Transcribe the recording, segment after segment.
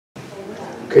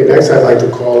Okay, next I'd like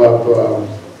to call up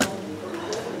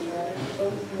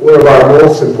one of our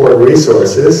most important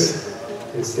resources.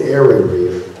 It's the area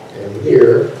reef. And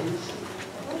here,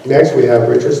 next we have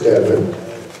Richard Stedman.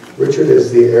 Richard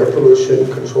is the Air Pollution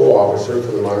Control Officer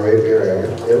for the Monterey Bay Area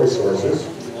Air Resources.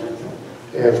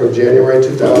 And from January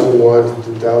 2001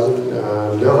 to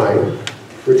 2009,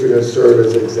 Richard has served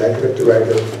as Executive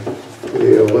Director for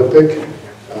the Olympic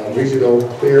Regional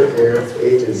Clear Air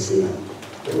Agency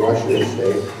in Washington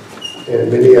State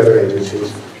and many other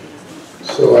agencies.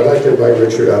 So I'd like to invite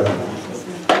Richard up.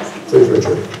 Please,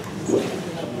 Richard.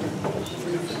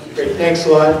 Great, thanks a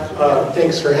lot.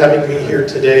 Thanks for having me here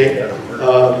today.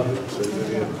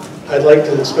 I'd like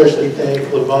to especially thank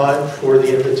Levon for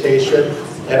the invitation.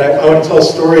 And I want to tell a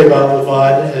story about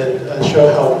Levon and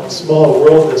show how small a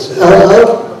world this is.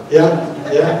 Yeah.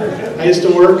 I used to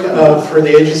work for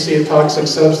the Agency of Toxic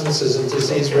Substances and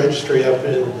Disease Registry up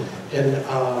in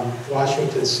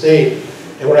Washington State.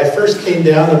 And when I first came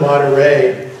down to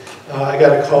Monterey, I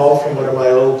got a call from one of my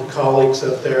old colleagues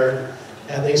up there,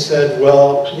 and they said,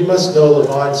 well, you must know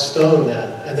Levon Stone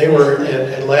then. And they were in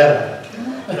Atlanta.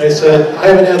 And I said, I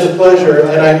haven't had the pleasure,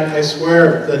 and I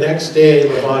swear the next day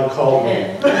Levon called me,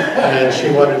 and she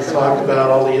wanted to talk about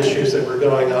all the issues that were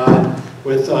going on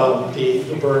with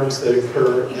the burns that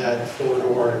occur at Fort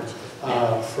Ord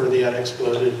for the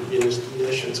unexploded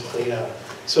munitions cleanup.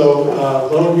 So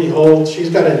lo and behold, she's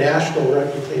got a national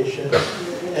reputation.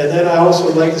 And then I also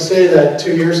would like to say that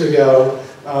 2 years ago,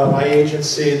 my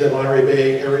agency, the Monterey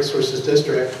Bay Air Resources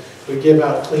District, we give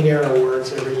out Clean Air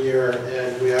Awards every year,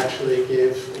 and we actually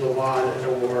gave Levon an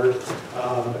award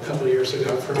a couple of years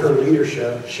ago for her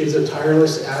leadership. She's a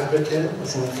tireless advocate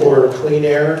for clean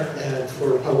air and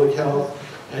for public health,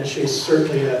 and she's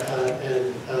certainly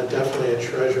definitely a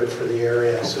treasure for the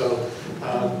area. So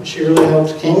she really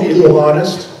helps keep people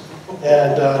honest,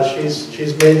 and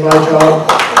she's made my job.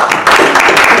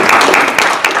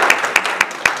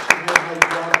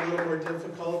 A little more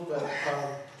difficult, but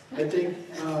I think,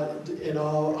 in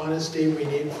all honesty, we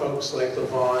need folks like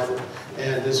Levon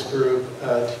and this group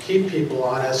to keep people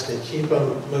honest and keep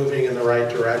them moving in the right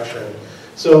direction.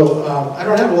 So I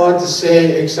don't have a lot to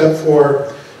say except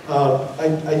for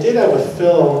I did have a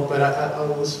film, but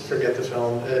let's forget the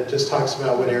film. It just talks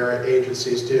about what air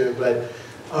agencies do. But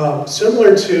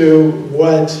similar to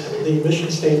what the mission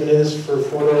statement is for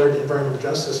Fort Ord Environmental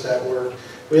Justice Network,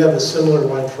 we have a similar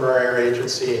one for our air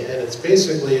agency, and it's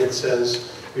basically, it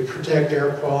says, we protect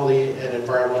air quality and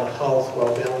environmental health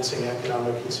while balancing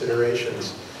economic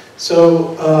considerations.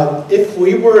 So if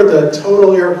we were the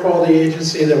total air quality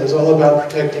agency that was all about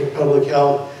protecting public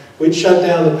health, we'd shut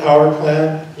down the power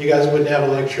plant. You guys wouldn't have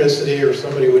electricity, or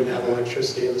somebody wouldn't have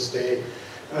electricity in the state.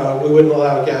 We wouldn't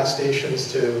allow gas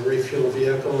stations to refuel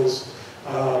vehicles.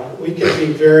 We can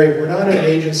be we're not an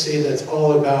agency that's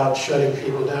all about shutting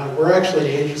people down. We're actually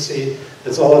an agency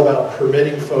that's all about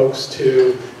permitting folks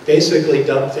to basically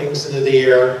dump things into the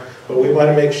air, but we want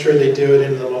to make sure they do it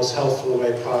in the most healthful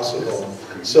way possible.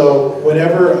 So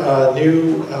whenever a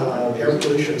new air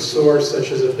pollution source, such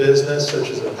as a business,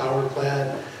 such as a power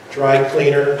plant, dry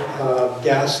cleaner,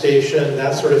 gas station,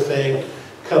 that sort of thing,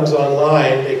 comes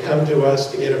online, they come to us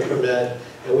to get a permit,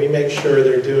 and we make sure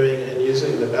they're doing and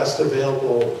using the best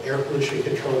available air pollution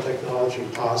control technology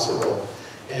possible.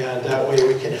 And that way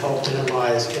we can help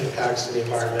minimize impacts to the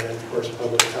environment and, of course,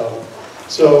 public health.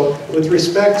 So with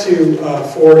respect to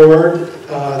Fort Ord,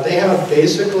 they have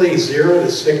basically 0 to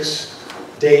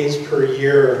 6 days per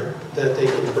year that they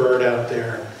can burn out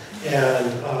there.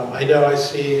 And I know I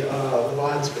see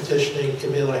Levon's petitioning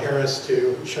Camilla Harris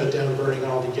to shut down burning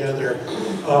altogether.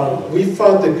 We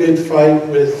fought the good fight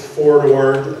with Fort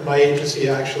Ord. My agency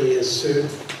actually has sued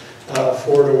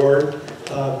Fort Ord.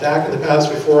 Back in the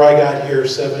past, before I got here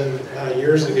 7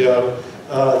 years ago,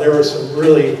 there were some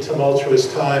really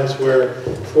tumultuous times where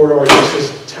Fort Ord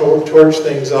used to torch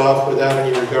things off without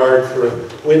any regard for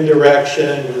wind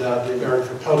direction, without regard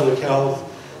for public health.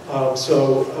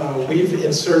 So we've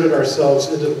inserted ourselves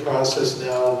into the process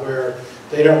now where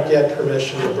they don't get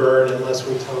permission to burn unless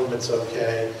we tell them it's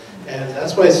okay. And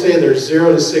that's why I say there's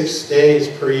 0 to 6 days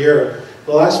per year.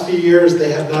 The last few years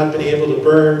they have not been able to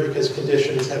burn because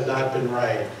conditions have not been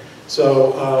right.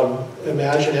 So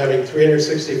imagine having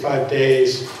 365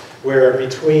 days where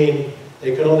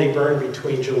they can only burn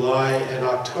between July and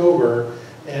October,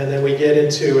 and then we get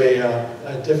into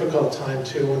a difficult time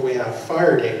too when we have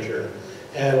fire danger.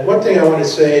 And one thing I want to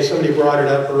say, somebody brought it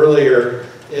up earlier,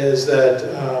 is that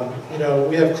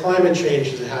we have climate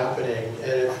change happening,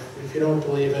 and if you don't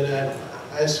believe in it,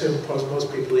 I assume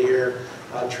most people here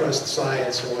trust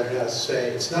science and what it has to say.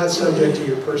 It's not subject to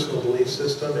your personal belief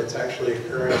system, it's actually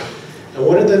occurring. And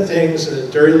one of the things,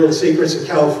 dirty little secrets in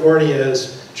California,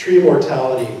 is tree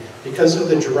mortality. Because of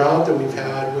the drought that we've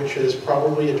had, which is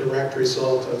probably a direct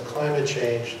result of climate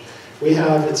change, we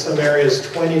have in some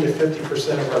areas 20 to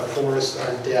 50% of our forests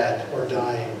are dead or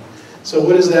dying. So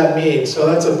what does that mean? So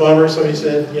that's a bummer. Somebody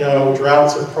said, you know,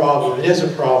 drought's a problem. It is a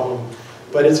problem,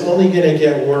 but it's only going to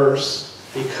get worse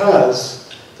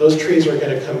because those trees are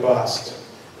going to combust.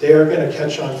 They are going to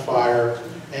catch on fire,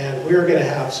 and we're going to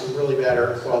have some really bad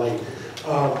air quality.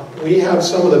 We have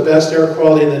some of the best air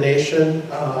quality in the nation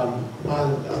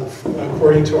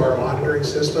according to our monitoring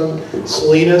system.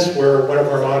 Salinas, where one of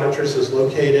our monitors is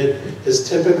located, is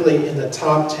typically in the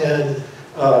top 10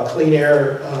 clean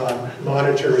air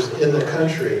monitors in the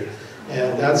country.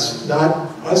 And that's not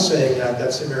us saying that,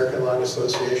 that's the American Lung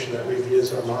Association that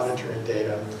reviews our monitoring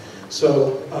data.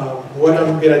 So what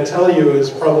I'm going to tell you is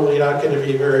probably not going to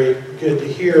be very good to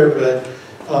hear,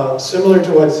 but similar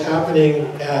to what's happening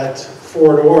at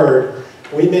Fort Ord,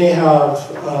 we may have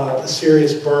a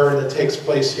serious burn that takes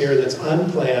place here that's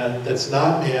unplanned, that's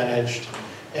not managed,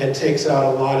 and takes out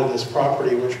a lot of this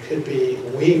property, which could be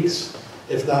weeks,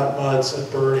 if not months, of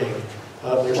burning.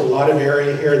 There's a lot of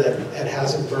area here that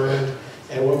hasn't burned,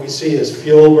 and what we see is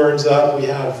fuel burns up. We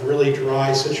have really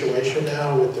dry situation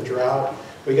now with the drought.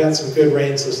 We got some good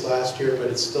rains this last year, but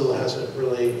it still hasn't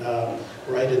really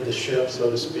righted the ship, so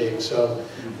to speak. So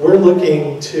we're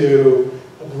looking to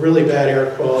really bad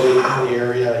air quality in the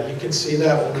area. You can see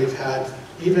that when we've had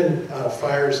even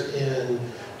fires in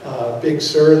Big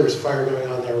Sur. There's fire going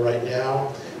on there right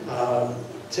now.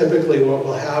 Typically what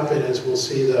will happen is we'll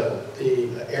see the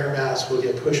air mass will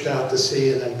get pushed out to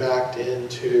sea and then backed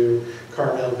into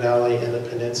Carmel Valley and the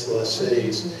peninsula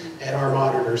cities, and our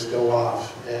monitors go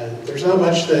off. And there's not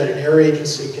much that an air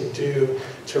agency can do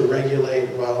to regulate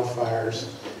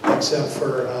wildfires, except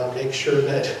for make sure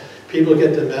that people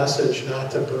get the message not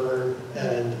to burn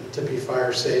and to be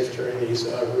fire safe during these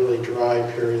really dry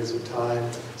periods of time,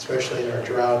 especially in our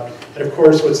drought. And of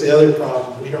course, what's the other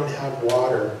problem? We don't have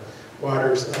water.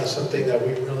 Water is something that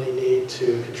we really need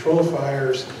to control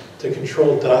fires, to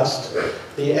control dust.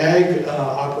 The ag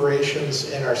operations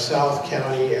in our South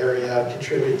County area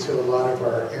contribute to a lot of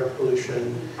our air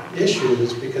pollution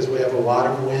issues because we have a lot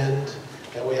of wind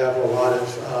and we have a lot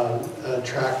of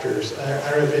tractors.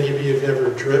 I don't know if any of you have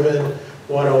ever driven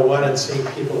 101 and seen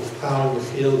people plowing the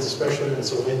fields, especially when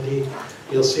it's windy.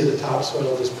 You'll see the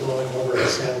topsoil just blowing over in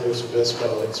San Luis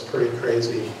Obispo. It's pretty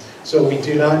crazy. So we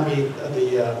do not meet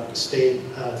the state,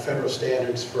 federal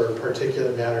standards for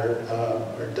particulate matter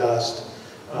or dust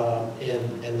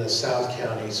in the South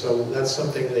County. So that's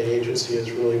something the agency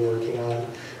is really working on.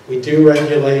 We do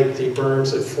regulate the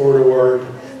burns at Fort Ord.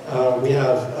 We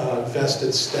have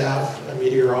vested staff,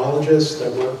 meteorologists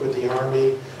that work with the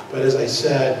Army. But as I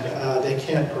said, they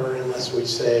can't burn unless we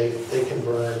say they can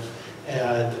burn.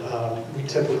 And we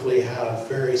typically have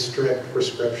very strict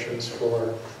prescriptions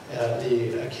for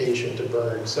the occasion to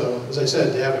burn. So as I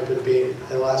said, they haven't been being, in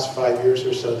the last 5 years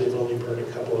or so, they've only burned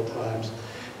a couple of times.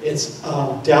 It's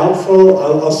doubtful,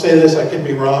 I'll say this, I could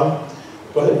be wrong,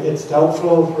 but it's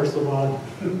doubtful, where's the one?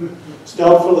 It's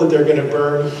doubtful that they're going to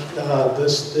burn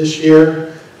this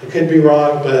year. I could be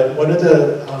wrong, but one of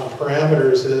the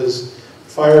parameters is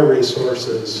fire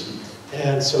resources.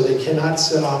 And so they cannot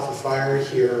set off a fire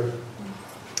here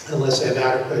unless they have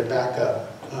adequate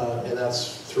backup, and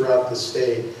that's throughout the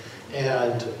state.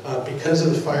 And because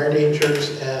of the fire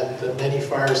dangers and the many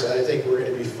fires that I think we're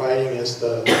going to be fighting as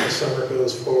the summer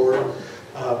goes forward,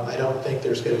 I don't think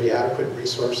there's going to be adequate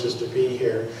resources to be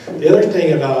here. The other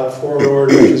thing about Fort Ord,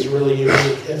 which is really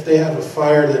unique, if they have a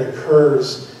fire that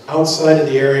occurs outside of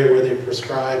the area where they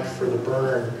prescribed for the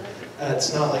burn,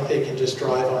 it's not like they can just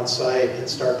drive on site and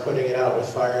start putting it out with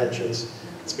fire engines.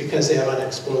 It's because they have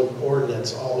unexploded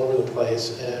ordnance all over the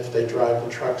place, and if they drive the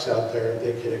trucks out there,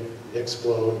 they could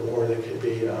explode or they could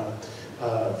be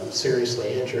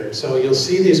seriously injured. So you'll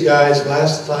see these guys,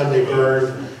 last time they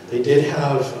burned, they did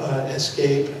have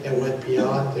escape and went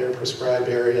beyond their prescribed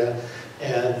area,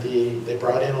 and they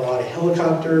brought in a lot of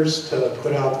helicopters to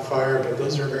put out the fire, but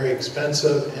those are very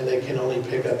expensive and they can only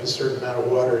pick up a certain amount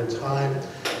of water at a time.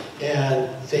 And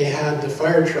they had the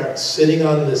fire trucks sitting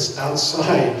on this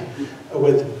outside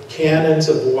with cannons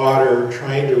of water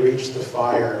trying to reach the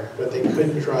fire, but they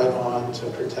couldn't drive on to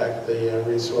protect the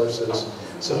resources.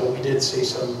 So we did see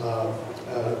some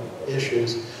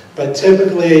issues. But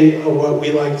typically what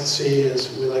we like to see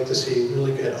is we like to see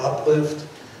really good uplift.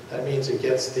 That means it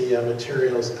gets the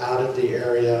materials out of the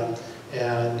area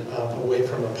and away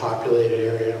from a populated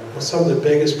area. Some of the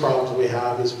biggest problems we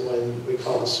have is when we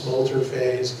call the smolder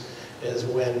phase. is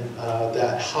when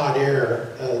that hot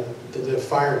air, the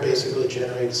fire basically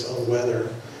generates its own weather.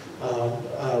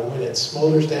 When it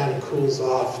smolders down and cools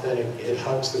off, then it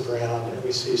hugs the ground, and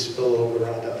we see spillover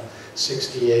onto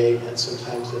 68 and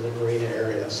sometimes in the marina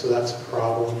area. So that's a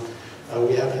problem.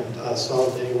 We haven't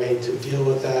solved any way to deal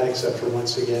with that, except for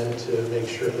once again to make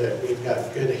sure that we've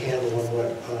got good handle on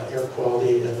what air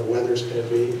quality and the weather's going to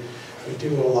be. We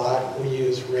do a lot. We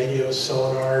use radio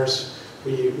sonars.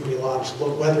 We launch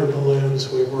weather balloons.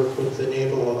 We work with the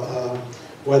naval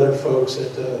weather folks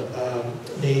at the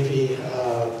Navy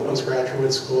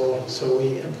postgraduate school. So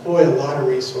we employ a lot of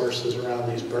resources around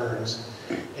these burns.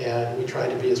 And we try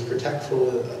to be as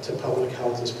protectful to public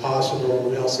health as possible.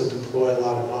 We also deploy a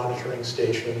lot of monitoring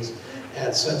stations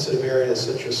at sensitive areas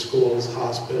such as schools,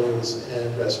 hospitals,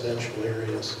 and residential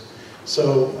areas.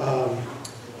 So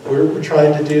we're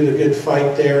trying to do the good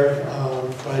fight there,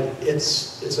 but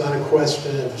it's not a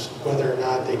question of whether or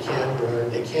not they can burn.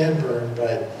 They can burn,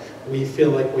 but we feel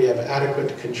like we have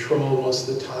adequate control most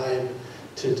of the time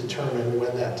to determine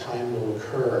when that time will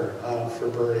occur for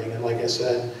burning. And like I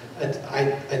said,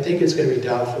 I think it's going to be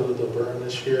doubtful that they'll burn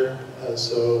this year,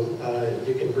 so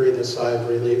you can breathe a sigh of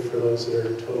relief for those that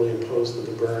are totally opposed to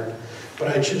the burn. But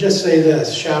I should just say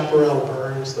this, chaparral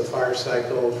burns, the fire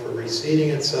cycle for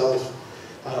reseeding itself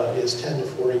is 10 to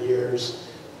 40 years.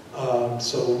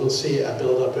 So we'll see a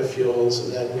buildup of fuels,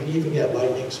 and then we even get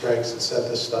lightning strikes that set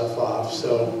this stuff off.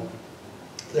 So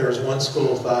there's one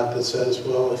school of thought that says,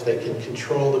 well, if they can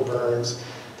control the burns,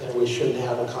 then we shouldn't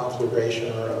have a conflagration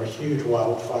or a huge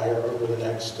wildfire over the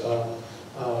next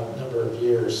number of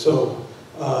years. So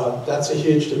that's a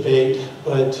huge debate,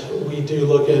 but we do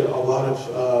look at a lot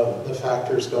of the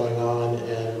factors going on,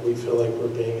 and we feel like we're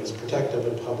being as protective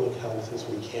of public health as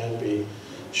we can be,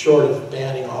 short of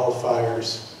banning all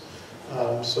fires.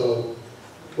 So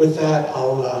with that,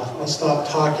 I'll stop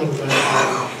talking, but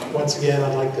once again,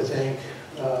 I'd like to thank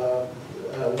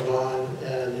Levon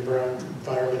and the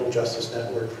Environmental Justice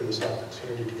Network for this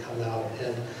opportunity to come out.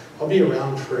 And I'll be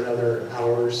around for another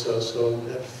hour or so, so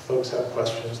if folks have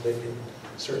questions, they can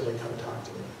certainly come talk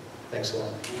to me. Thanks a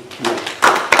lot.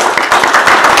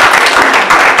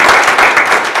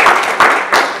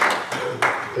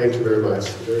 Thank you very much.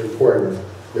 Very important.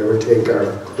 Never take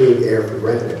our clean air for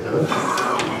granted,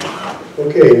 huh?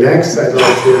 Okay, next I'd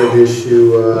like to introduce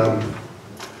you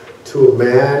to a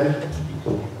man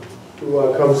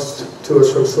who comes to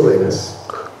us from Salinas.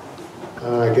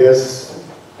 I guess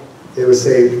they would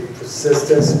say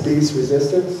persistence beats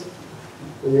resistance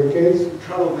in your case?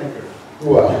 Troublemaker.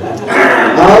 Well,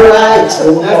 All right.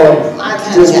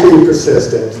 just be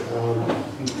persistent.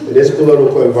 In this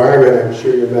political environment, I'm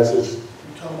sure your message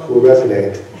will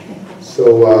resonate.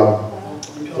 So,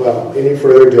 well, any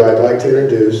further ado, I'd like to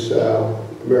introduce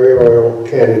mayoral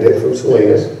candidate from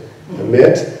Salinas,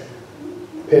 Amit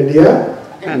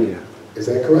Pandya. Is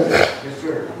that correct? Yes,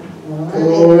 sir. Come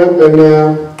on up and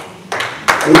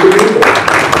meet the people.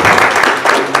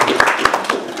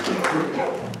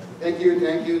 Thank you.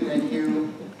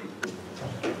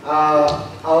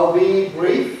 I'll be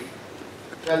brief,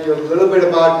 tell you a little bit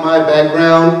about my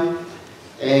background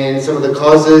and some of the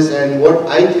causes and what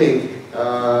I think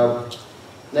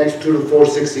next 2 to 4,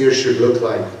 6 years should look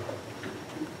like.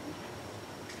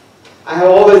 I have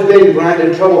always been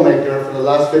branded troublemaker for the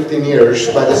last 15 years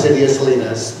by the city of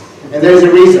Salinas, and there's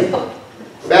a reason.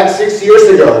 Back 6 years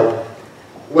ago,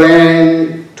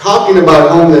 when talking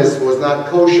about homeless was not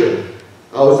kosher,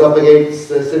 I was up against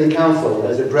the city council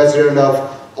as the president of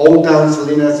Old Town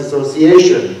Salinas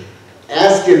Association,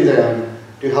 asking them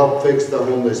to help fix the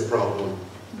homeless problem.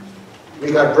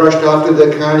 We got brushed off to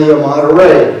the county of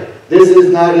Monterey. This is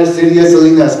not a city of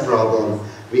Salinas problem.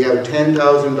 We have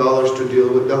 $10,000 to deal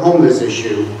with the homeless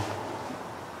issue,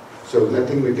 so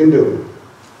nothing we can do.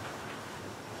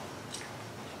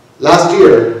 Last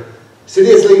year,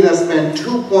 City of Salinas spent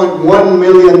 $2.1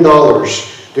 million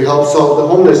to help solve the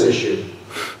homeless issue,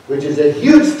 which is a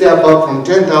huge step up from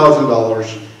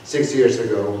 $10,000 6 years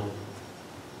ago.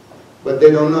 But they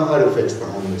don't know how to fix the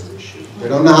homeless issue. They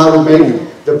don't know how to make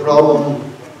the problem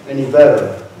any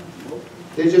better.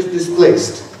 They just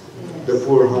displaced the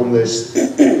poor homeless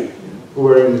who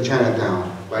were in the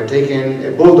Chinatown by taking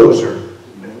a bulldozer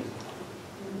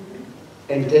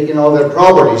and taking all their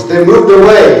properties. They moved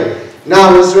away.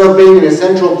 Now, instead of being in a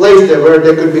central place there where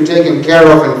they could be taken care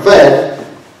of and fed,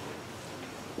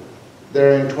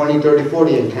 they're in 20, 30,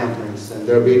 40 encampments and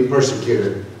they're being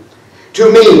persecuted. To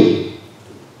me,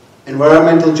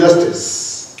 environmental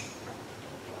justice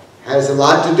has a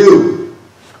lot to do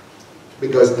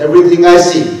because everything I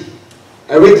see,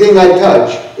 everything I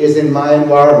touch is in my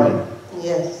environment.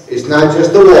 Yes. It's not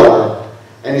just the water,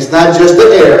 And it's not just the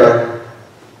air,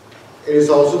 it is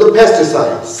also the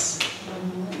pesticides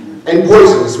and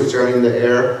poisons which are in the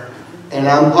air. And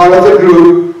I'm part of a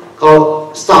group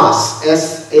called SAAS,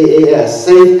 S-A-A-S,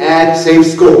 Safe Ag, Safe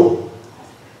School.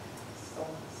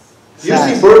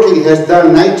 UC Berkeley has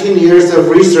done 19 years of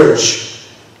research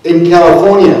in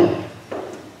California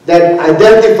that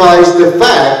identifies the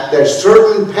fact that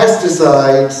certain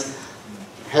pesticides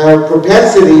have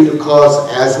propensity to cause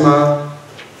asthma,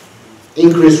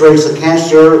 increased rates of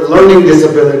cancer, learning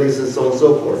disabilities, and so on and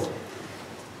so forth.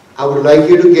 I would like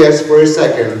you to guess for a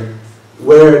second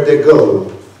where they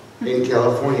go in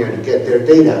California to get their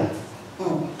data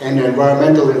and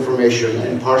environmental information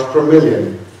and parts per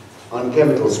million on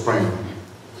chemical spraying.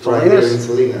 Right here in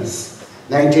Salinas.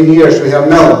 19 years we have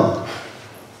known.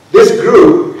 This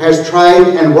group has tried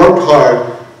and worked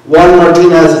hard. Juan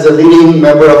Martinez is a leading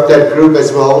member of that group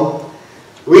as well.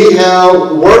 We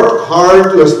have worked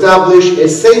hard to establish a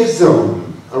safe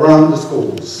zone around the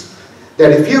schools.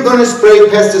 That if you're going to spray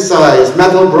pesticides,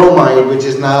 methyl bromide, which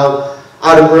is now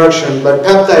out of production, but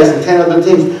peptides and 10 other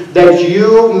things, that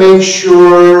you make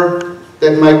sure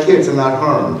that my kids are not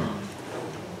harmed.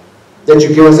 That you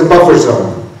give us a buffer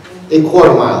zone, a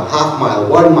quarter mile, half mile,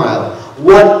 1 mile,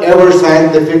 whatever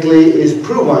scientifically is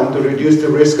proven to reduce the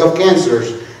risk of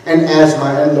cancers and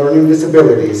asthma and learning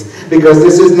disabilities. Because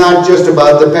this is not just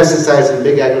about the pesticides and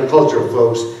big agriculture,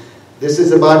 folks. This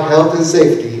is about health and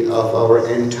safety of our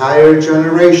entire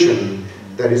generation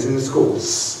that is in the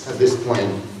schools at this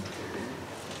point.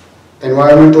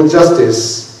 Environmental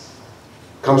justice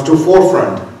comes to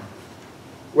forefront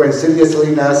when City of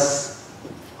Salinas,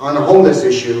 on a homeless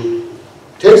issue,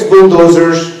 takes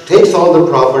bulldozers, takes all the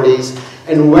properties,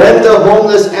 and when the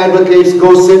homeless advocates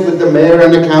go sit with the mayor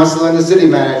and the council and the city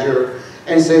manager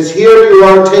and says, here you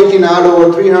are taking out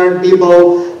over 300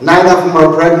 people, 9 of them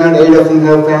are pregnant, 8 of them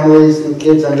have families and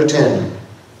kids under 10.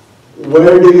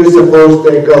 Where do you suppose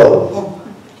they go?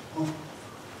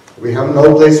 We have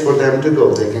no place for them to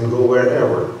go. They can go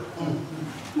wherever.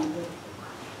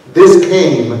 This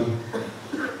came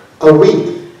a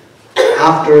week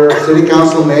after City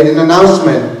Council made an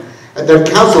announcement at their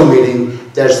council meeting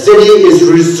that city is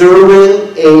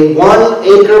reserving a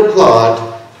 1-acre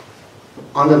plot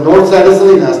on the north side of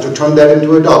Salinas to turn that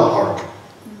into a dog park.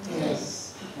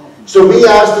 Yes. So we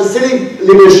asked the city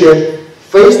leadership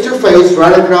face to face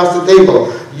right across the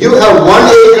table, you have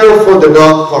 1 acre for the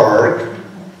dog park,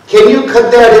 can you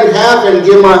cut that in half and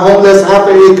give my homeless half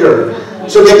an acre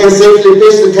so they can safely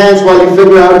pitch the tents while you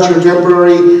figure out your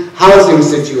temporary housing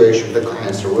situation? The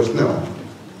answer was no.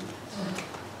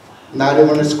 Not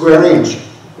even a square inch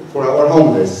for our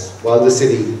homeless, while the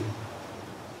city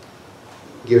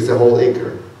gives a whole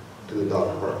acre to the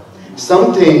dog park.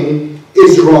 Something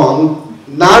is wrong,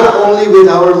 not only with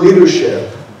our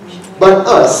leadership, but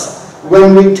us,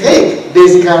 when we take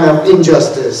this kind of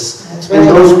injustice and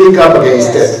don't speak up against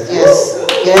it. Yes,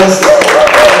 yes.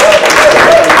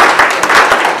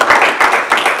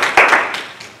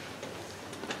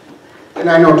 And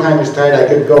I know time is tight, I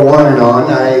could go on and on.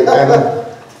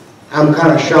 I'm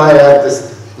kind of shy at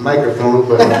this microphone,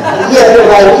 but... Yeah, you're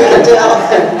right, we can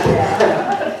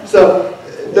tell. So,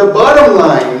 the bottom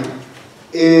line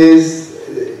is,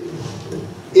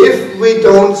 if we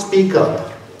don't speak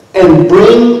up and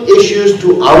bring issues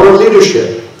to our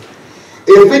leadership,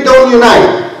 if we don't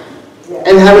unite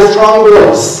and have a strong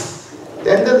voice,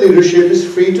 then the leadership is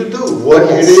free to do what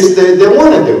it is that they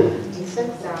want to do.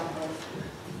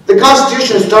 The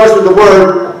Constitution starts with the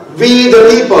word, we the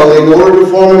people, in order to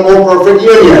form a more perfect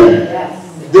union.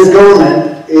 Yes. This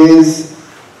government is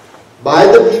by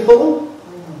the people,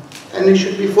 and it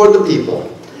should be for the people.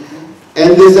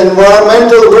 And this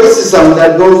environmental racism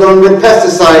that goes on with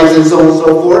pesticides and so on and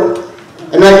so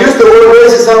forth. And I use the word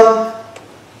racism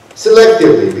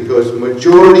selectively because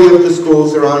majority of the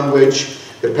schools around which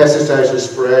the pesticides are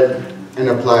spread and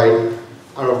applied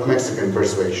are of Mexican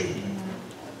persuasion.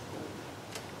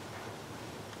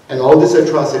 And all these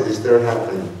atrocities that are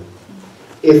happening,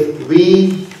 if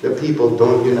we, the people,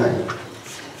 don't unite,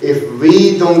 if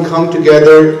we don't come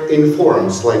together in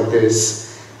forums like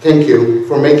this, thank you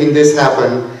for making this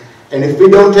happen, and if we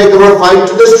don't take our fight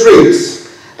to the streets,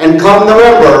 and come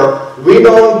November, we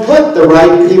don't put the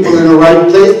right people in the right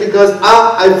place because,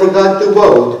 I forgot to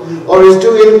vote, or it's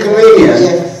too inconvenient,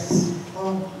 Yes.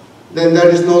 then that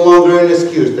is no longer an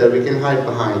excuse that we can hide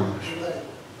behind.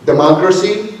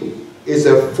 Democracy is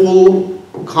a full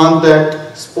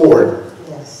contact sport.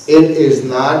 Yes. It is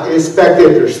not a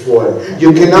spectator sport.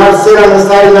 You cannot sit on the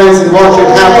sidelines and watch it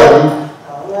happen.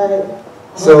 All right.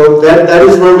 So that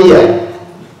is where we are.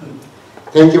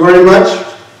 Thank you very much.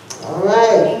 All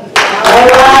right. All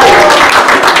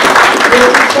right.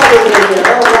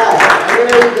 All right,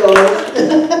 there he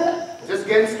goes. Just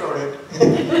getting started.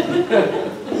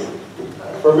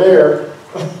 For mayor,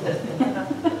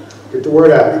 get the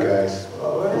word out, you guys.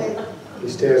 All right. He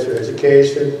stands for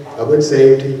education, public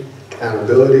safety,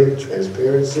 accountability,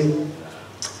 transparency,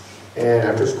 and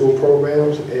after-school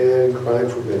programs and crime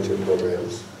prevention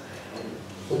programs.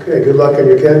 Okay, good luck on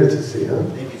your candidacy, huh?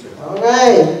 Thank you, sir. All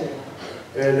right.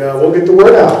 And we'll get the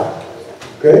word out,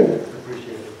 okay?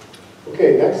 Appreciate it.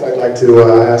 Okay, next I'd like to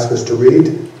ask Mr.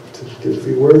 Reed to give a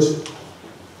few words.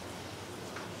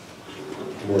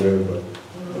 Good morning, everybody.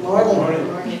 Good morning.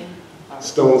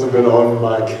 Stones have been on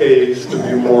my case to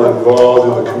be more involved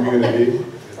in the community.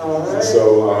 All right.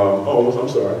 So, I'm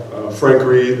sorry. Frank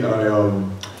Reed, I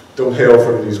don't hail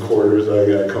from these quarters.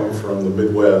 I come from the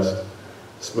Midwest.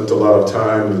 Spent a lot of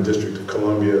time in the District of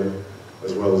Columbia,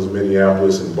 as well as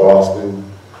Minneapolis and Boston.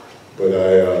 But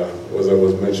as I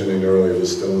was mentioning earlier, the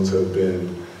Stones have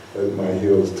been at my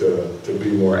heels to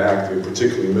be more active,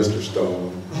 particularly Mr.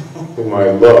 Stone, whom I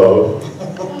love.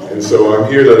 And so I'm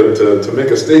here to make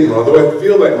a statement, although I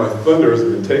feel like my thunder has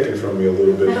been taken from me a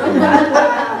little bit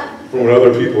from what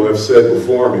other people have said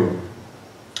before me.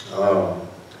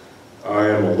 I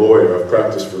am a lawyer. I've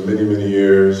practiced for many, many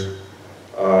years.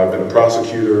 I've been a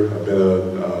prosecutor. I've been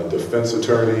a defense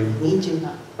attorney. Need you.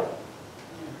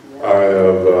 I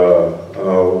have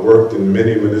worked in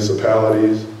many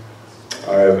municipalities.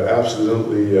 I have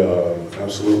absolutely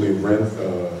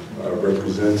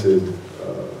represented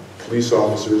police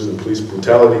officers in police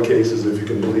brutality cases, if you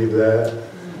can believe that.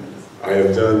 I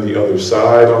have done the other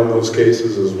side on those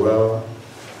cases as well.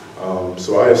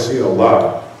 So I have seen a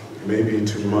lot, maybe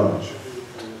too much,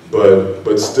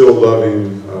 but still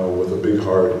loving with a big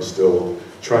heart and still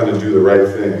trying to do the right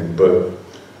thing. But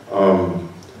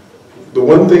the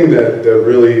one thing that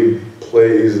really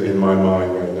plays in my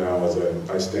mind right now as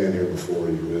I stand here before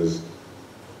you is,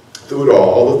 through it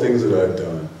all the things that I've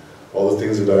done, all the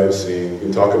things that I have seen. You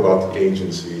can talk about the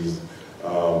agencies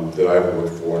that I've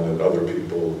worked for and that other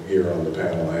people here on the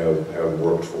panel have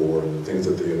worked for, and the things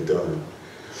that they have done,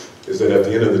 is that at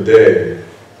the end of the day,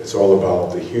 it's all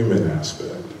about the human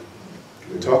aspect.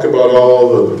 We talk about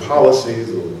all the policies,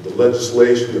 the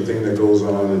legislation, the thing that goes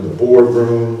on in the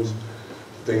boardrooms,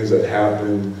 things that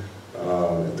happen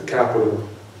at the Capitol,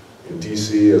 in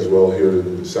DC, as well here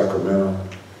in Sacramento.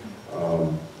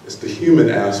 It's the human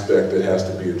aspect that has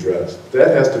to be addressed.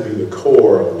 That has to be the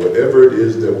core of whatever it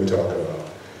is that we talk about.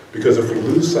 Because if we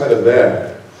lose sight of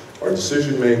that, our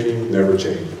decision making never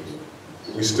changes.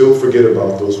 We still forget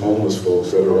about those homeless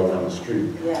folks that are out on the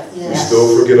street. Yes. We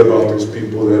still forget about those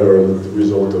people that are the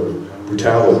result of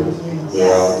brutality that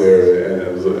are out there,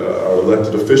 and our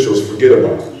elected officials forget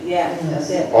about. Yes, that's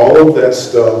it. All of that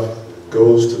stuff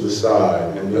goes to the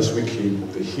side unless we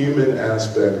keep the human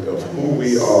aspect of who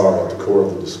we are at the core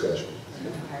of the discussion.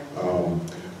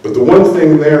 But the one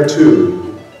thing there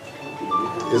too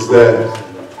is that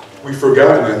we've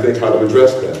forgotten, I think, how to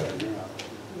address that.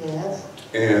 Yes.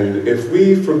 And if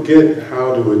we forget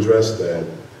how to address that,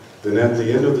 then at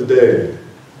the end of the day,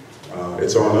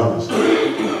 it's on us.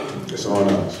 It's on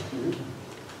us.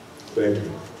 Thank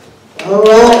you. All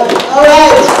right. All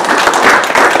right.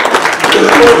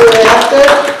 After.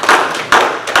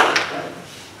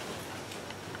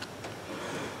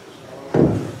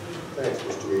 Thanks,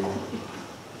 Mr. Reed.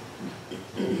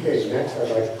 Okay, next I'd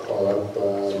like to call up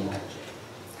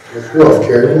Ms. Wolf,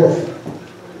 Karen Wolf.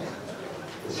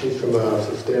 She's from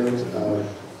stands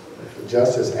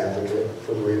justice advocate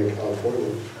for Marina,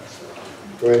 California.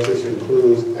 Her interest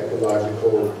includes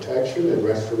ecological protection and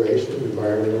restoration of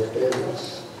environmental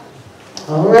standards.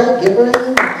 All right, give her a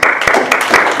hand.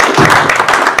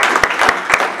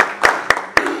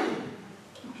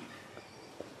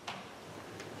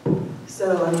 So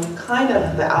I'm kind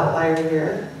of the outlier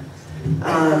here.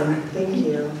 Thank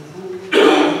you.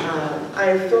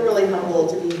 I feel really humbled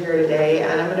to be here today,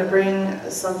 and I'm going to bring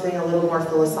something a little more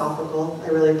philosophical. I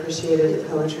really appreciated the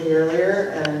poetry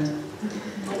earlier, and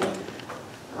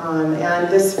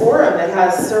this forum that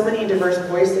has so many diverse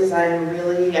voices. I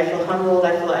feel humbled,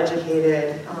 I feel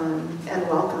educated, and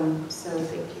welcome. So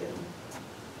thank you.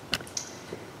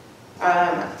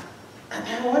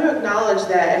 I want to acknowledge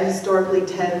that a historically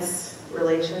tense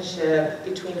relationship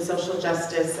between social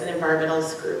justice and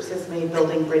environmentalist groups has made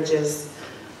building bridges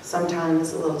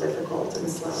sometimes a little difficult and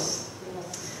slow.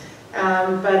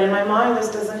 But in my mind, this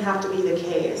doesn't have to be the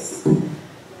case.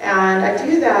 And I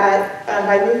do that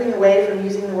by moving away from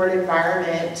using the word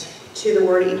environment to the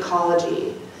word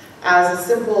ecology as a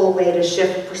simple way to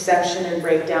shift perception and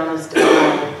break down this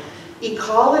divide.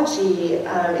 Ecology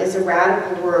is a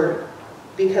radical word.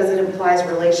 because it implies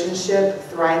relationship,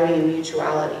 thriving, and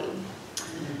mutuality.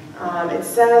 It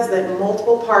says that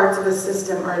multiple parts of a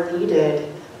system are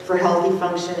needed for healthy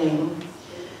functioning.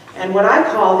 And what I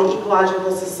call the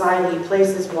ecological society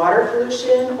places water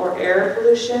pollution or air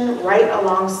pollution right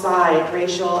alongside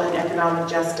racial and economic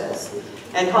justice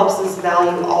and helps us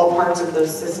value all parts of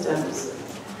those systems.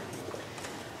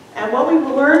 And what we've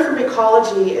learned from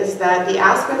ecology is that the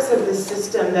aspects of the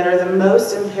system that are the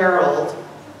most imperiled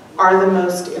are the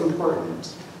most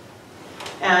important.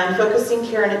 And focusing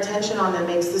care and attention on them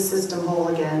makes the system whole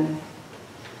again.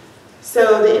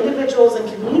 So the individuals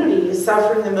and communities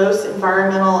suffering the most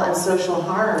environmental and social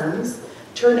harms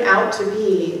turn out to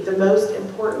be the most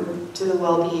important to the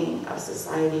well-being of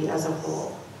society as a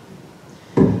whole.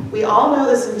 We all know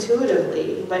this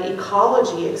intuitively, but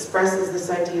ecology expresses this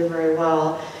idea very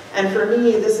well. And for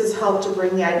me, this has helped to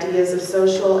bring the ideas of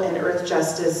social and earth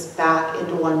justice back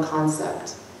into one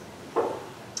concept.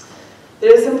 It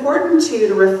is important, too,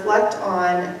 to reflect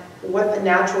on what the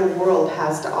natural world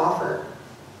has to offer.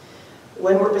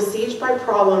 When we're besieged by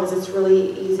problems, it's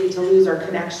really easy to lose our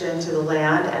connection to the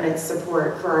land and its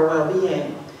support for our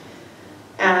well-being.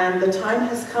 And the time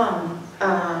has come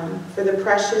for the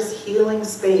precious healing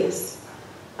space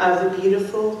of the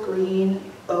beautiful, green,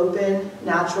 open,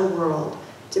 natural world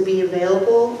to be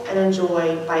available and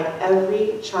enjoyed by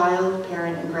every child,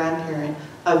 parent, and grandparent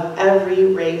of every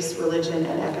race, religion,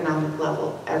 and economic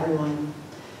level, everyone.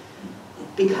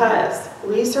 Because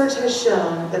research has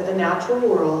shown that the natural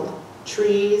world,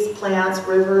 trees, plants,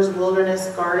 rivers,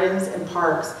 wilderness, gardens, and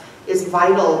parks, is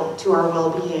vital to our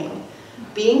well-being.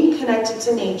 Being connected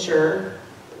to nature,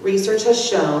 research has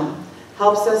shown,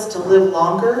 helps us to live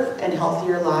longer and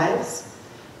healthier lives,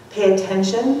 pay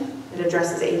attention, it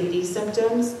addresses ADD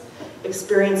symptoms,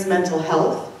 experience mental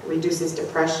health, reduces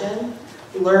depression,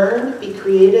 learn, be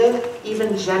creative,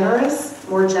 even generous,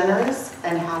 more generous,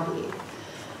 and happy.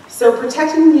 So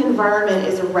protecting the environment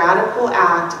is a radical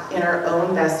act in our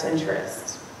own best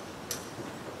interest.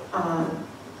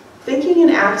 Thinking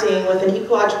and acting with an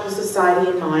ecological society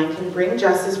in mind can bring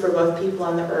justice for both people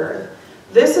and the earth.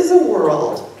 This is a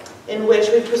world in which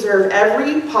we preserve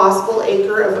every possible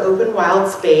acre of open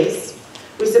wild space.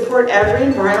 We support every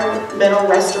environmental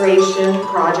restoration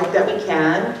project that we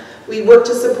can. We work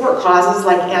to support causes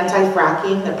like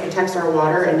anti-fracking that protects our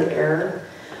water and air,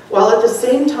 while at the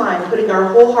same time putting our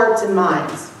whole hearts and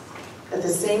minds,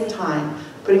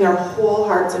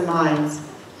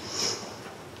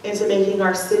 into making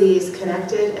our cities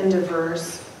connected and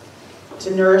diverse, to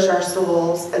nourish our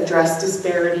souls, address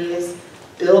disparities,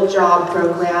 build job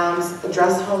programs,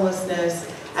 address homelessness,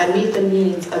 and meet the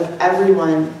needs of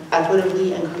everyone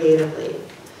equitably and creatively.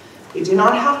 We do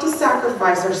not have to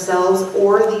sacrifice ourselves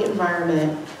or the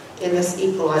environment in this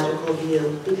ecological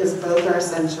view, because both are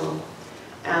essential.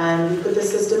 And we put the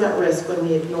system at risk when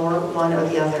we ignore one or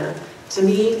the other. To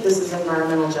me, this is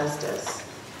environmental justice.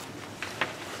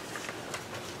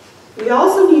 We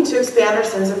also need to expand our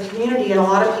sense of community, and a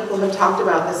lot of people have talked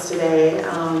about this today.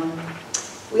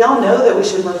 We all know that we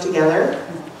should work together,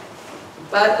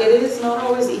 but it is not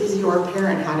always easy or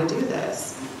apparent how to do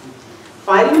this.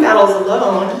 Fighting battles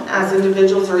alone, as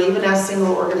individuals or even as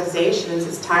single organizations,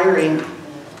 is tiring.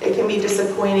 It can be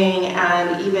disappointing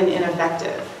and even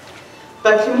ineffective.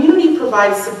 But community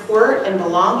provides support and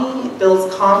belonging,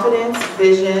 builds confidence,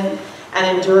 vision, and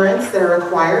endurance that are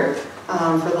required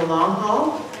for the long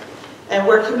haul. And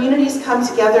where communities come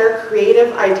together,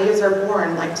 creative ideas are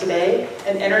born, like today,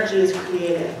 and energy is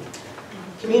created.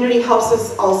 Community helps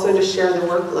us also to share the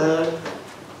workload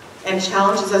and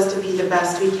challenges us to be the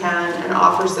best we can and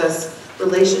offers us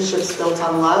relationships built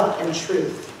on love and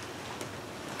truth.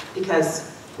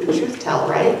 Because we truth tell,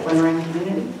 right, when we're in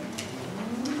community?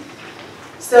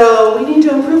 So we need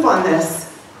to improve on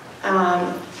this.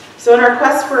 So in our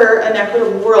quest for an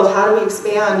equitable world, how do we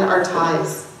expand our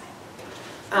ties?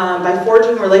 By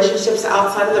forging relationships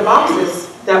outside of the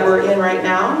boxes that we're in right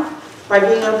now, by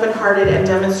being open-hearted and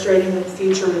demonstrating the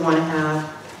future we want to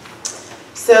have.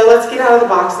 So let's get out of the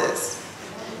boxes.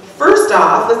 First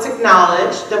off, let's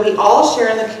acknowledge that we all share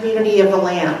in the community of the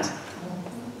land.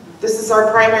 This is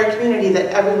our primary community that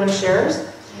everyone shares.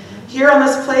 Here on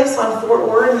this place on Fort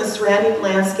Ord and the surrounding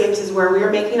landscapes is where we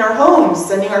are making our homes,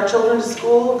 sending our children to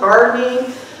school,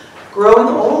 gardening, growing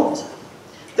old.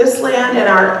 This land and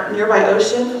our nearby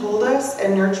ocean hold us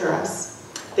and nurture us.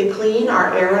 They clean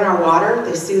our air and our water,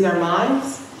 they soothe our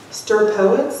minds, stir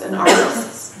poets and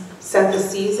artists, set the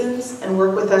seasons, and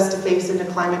work with us to face into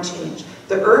climate change.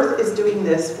 The earth is doing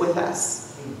this with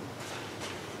us.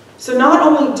 So not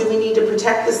only do we need to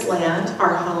protect this land,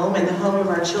 our home, and the home of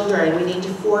our children, we need to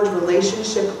forge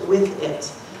relationship with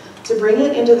it, to bring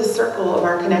it into the circle of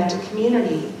our connected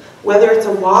community. Whether it's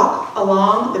a walk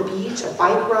along the beach, a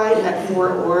bike ride at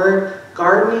Fort Ord,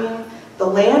 gardening, the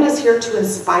land is here to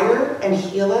inspire and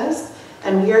heal us,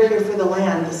 and we are here for the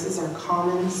land. This is our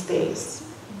common space.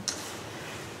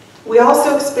 We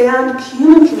also expand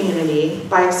human community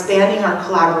by expanding our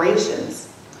collaborations,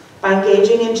 by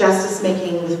engaging in justice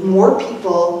making with more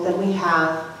people than we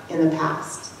have in the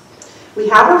past. We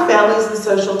have our families and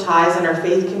social ties and our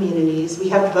faith communities. We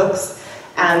have books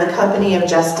and the company of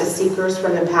justice seekers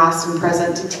from the past and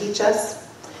present to teach us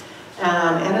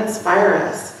and inspire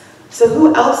us. So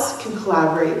who else can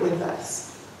collaborate with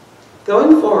us?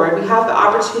 Going forward, we have the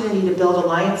opportunity to build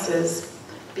alliances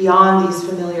beyond these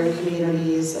familiar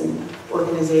communities and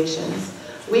organizations.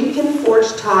 We can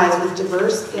forge ties with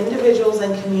diverse individuals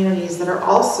and communities that are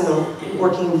also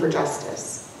working for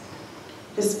justice.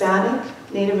 Hispanic,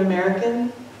 Native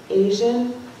American,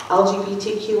 Asian,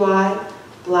 LGBTQI,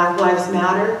 Black Lives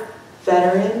Matter,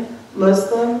 veteran,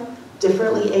 Muslim,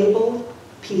 differently abled,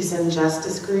 peace and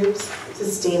justice groups,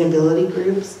 sustainability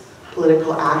groups,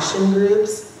 political action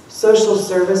groups, social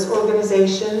service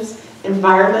organizations,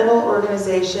 environmental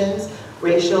organizations,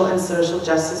 racial and social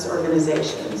justice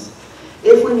organizations.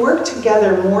 If we work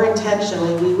together more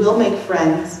intentionally, we will make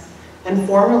friends and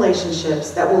form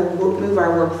relationships that will move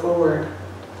our work forward.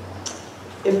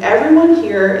 If everyone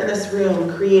here in this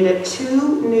room created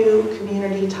 2 new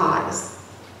community ties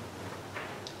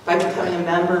by becoming a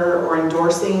member or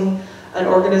endorsing an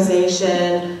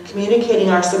organization, communicating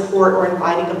our support or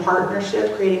inviting a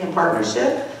partnership, creating a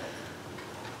partnership,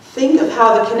 think of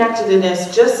how the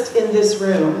connectedness just in this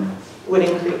room would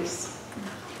increase.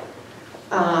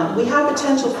 We have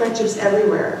potential friendships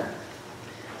everywhere.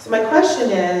 So my question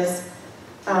is,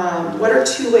 what are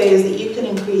 2 ways that you can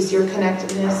increase your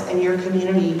connectedness and your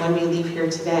community when we leave here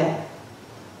today?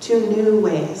 2 new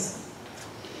ways.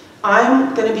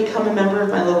 I'm going to become a member of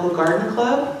my local garden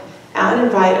club and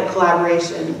invite a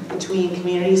collaboration between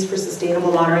Communities for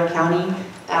Sustainable Monterey County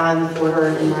and the Fort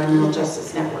Ord Environmental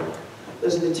Justice Network.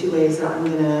 Those are the 2 ways that I'm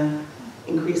going to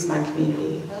increase my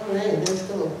community. All right, let's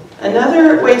go.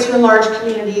 Another way to enlarge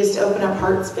community is to open up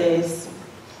heart space,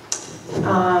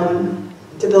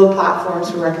 to build platforms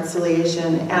for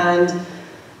reconciliation. And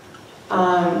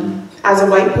as a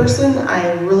white person,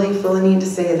 I really feel the need to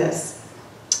say this.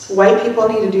 White people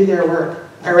need to do their work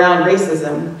around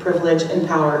racism, privilege, and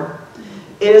power.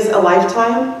 It is a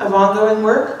lifetime of ongoing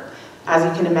work, as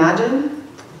you can imagine.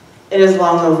 It is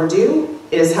long overdue.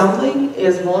 It is humbling, it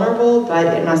is vulnerable, but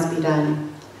it must be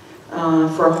done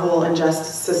for a whole and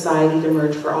just society to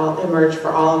emerge for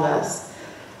all of us.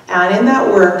 And in that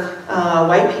work,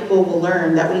 white people will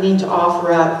learn that we need to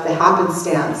offer up the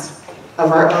happenstance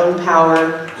of our own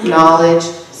power, knowledge,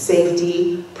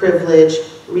 safety, privilege,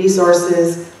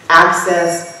 resources,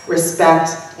 access,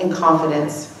 respect, and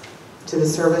confidence to the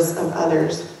service of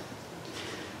others.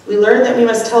 We learn that we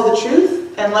must tell the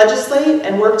truth and legislate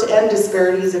and work to end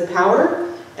disparities of power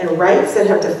and rights that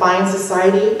have defined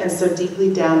society and so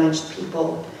deeply damaged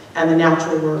people and the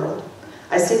natural world.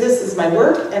 I see this as my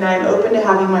work, and I am open to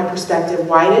having my perspective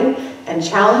widened and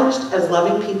challenged as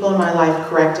loving people in my life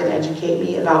correct and educate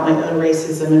me about my own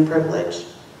racism and privilege.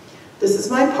 This is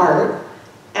my part,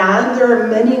 and there are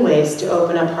many ways to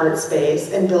open up heart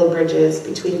space and build bridges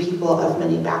between people of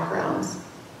many backgrounds.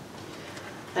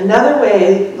 Another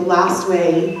way, the last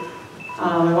way,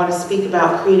 I want to speak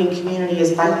about creating community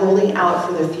is by holding out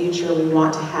for the future we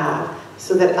want to have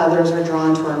so that others are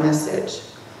drawn to our message.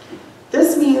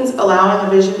 This means allowing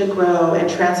a vision to grow and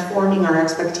transforming our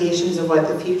expectations of what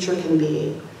the future can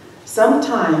be.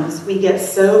 Sometimes we get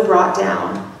so brought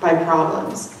down by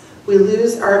problems, we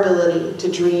lose our ability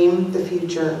to dream the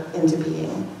future into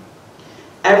being.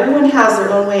 Everyone has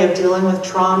their own way of dealing with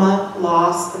trauma,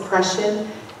 loss, oppression,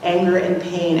 anger, and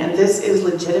pain, and this is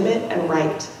legitimate and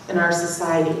right in our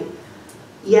society.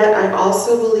 Yet I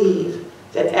also believe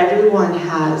that everyone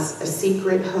has a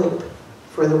secret hope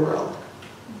for the world.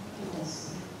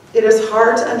 It is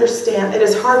hard to understand, it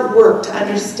is hard work to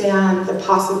understand the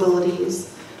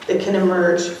possibilities that can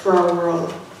emerge for our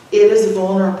world. It is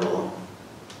vulnerable.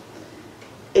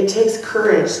 It takes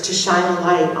courage to shine a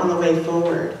light on the way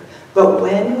forward. But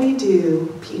when we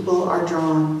do, people are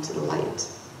drawn to the light.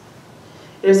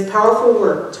 It is powerful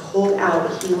work to hold out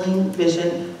a healing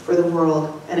vision for the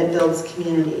world, and it builds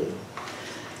community.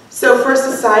 So for a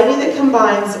society that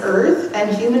combines earth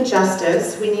and human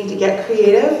justice, we need to get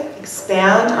creative,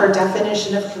 expand our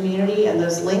definition of community and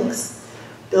those links,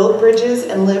 build bridges,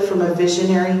 and live from a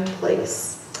visionary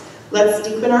place. Let's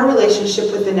deepen our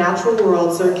relationship with the natural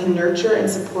world so it can nurture and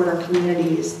support our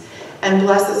communities and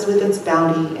bless us with its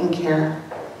bounty and care.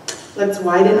 Let's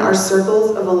widen our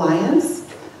circles of alliance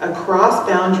across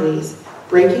boundaries,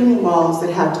 breaking walls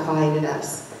that have divided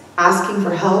us, asking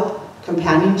for help,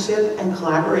 companionship, and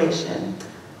collaboration.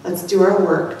 Let's do our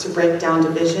work to break down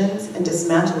divisions and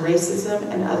dismantle racism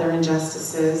and other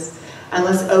injustices. And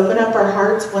let's open up our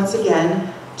hearts once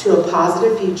again to a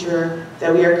positive future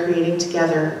that we are creating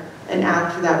together and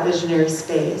act for that visionary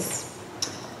space.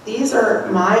 These are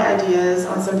my ideas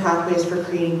on some pathways for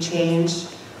creating change.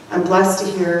 I'm blessed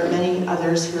to hear many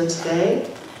others here today.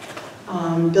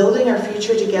 Building our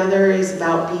future together is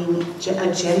about being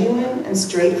a genuine and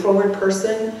straightforward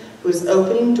person who is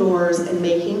opening doors and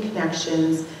making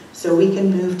connections so we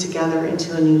can move together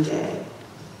into a new day.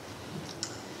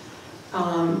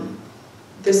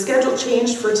 The schedule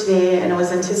changed for today, and it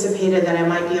was anticipated that I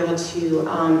might be able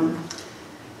to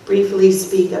briefly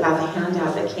speak about the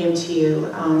handout that came to you.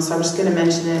 So I'm just going to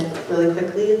mention it really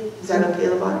quickly. Is that okay,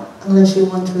 Lavon? Unless you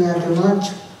want to after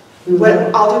lunch.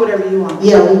 I'll do whatever you want.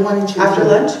 Yeah, we wanted to. After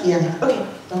lunch? Yeah. Okay.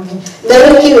 Okay.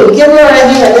 Thank you. Give her a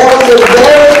hand. That was a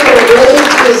very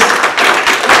courageous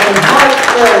and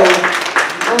heartfelt,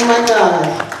 oh my God,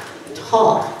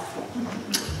 talk.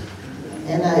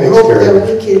 And I Thanks, hope Karen. that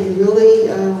we can really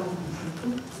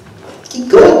keep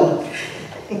going.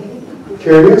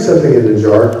 Karen, you have something in the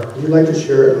jar. Would you like to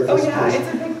share it with Oh us, yeah, please?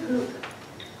 it's a big poop.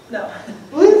 No,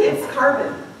 What? it's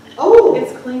carbon. Oh,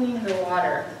 It's cleaning the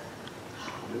water.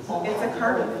 It's a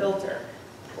carbon filter.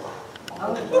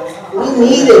 we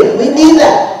need it. We need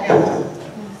that.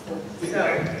 So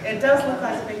it does look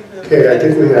like a big poop. Okay, I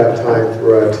think we have time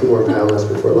for 2 more panelists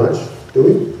before lunch. Do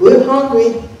we? We're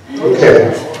hungry.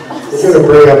 Okay. We're going to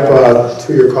bring up to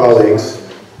your colleagues.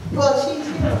 Well, she's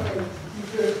here.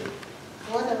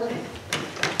 Whatever.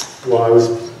 Well, I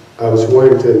was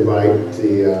wanting to invite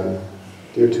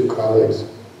your 2 colleagues,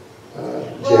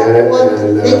 Janet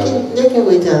and they can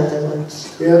wait out the lunch.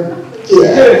 yeah.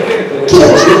 Yeah.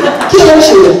 Can't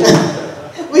you?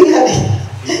 We got it.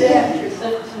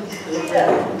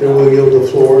 Then we'll yield the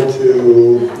floor to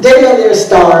They know they're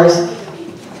stars.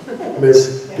 Miss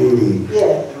Beatty.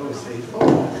 Yeah.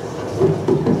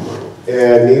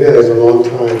 And Nina is a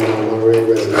longtime Monterey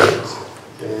resident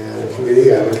and a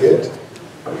community advocate.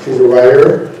 She's a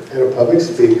writer and a public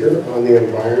speaker on the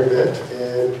environment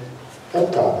and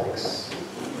health topics.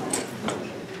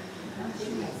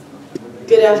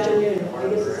 Good afternoon. I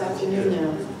guess it's afternoon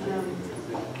now.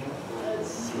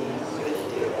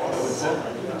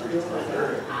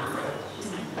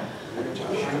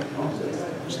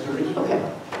 Okay.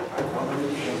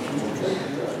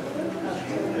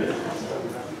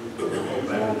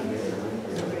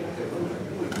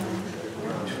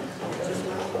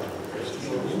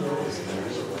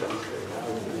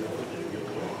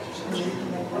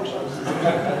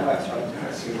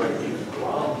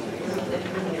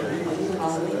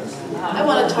 I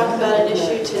want to talk about an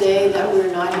issue today that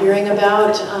we're not hearing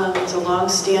about. It's a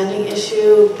long-standing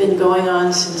issue, been going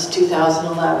on since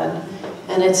 2011,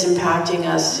 and it's impacting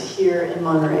us here in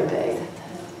Monterey Bay.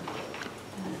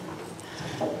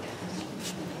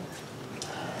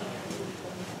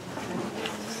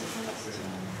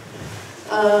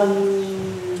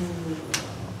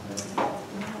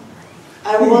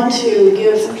 I want to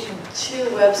give 2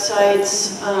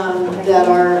 websites that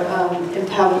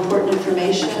have important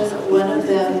information. One of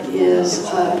them is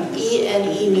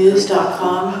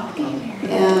enenews.com,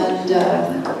 and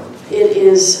it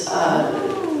is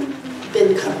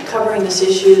been covering this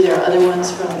issue. There are other ones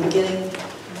from the beginning.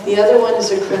 The other one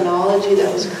is a chronology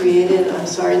that was created. I'm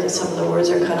sorry that some of the words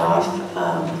are cut off.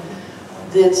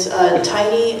 It's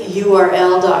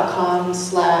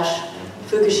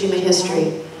tinyurl.com/Fukushima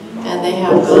history, and they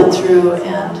have gone through,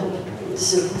 and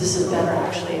this is better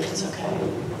actually if it's okay.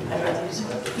 I'd rather use it.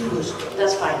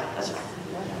 That's fine. That's fine.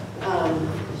 And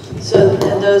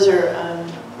those are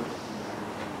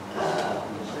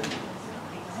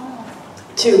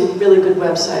 2 really good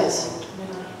websites.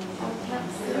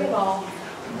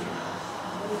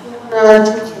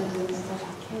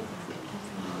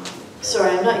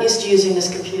 Sorry, I'm not used to using this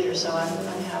computer, so I'm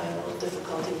having a little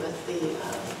difficulty with the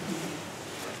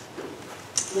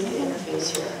interface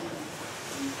here.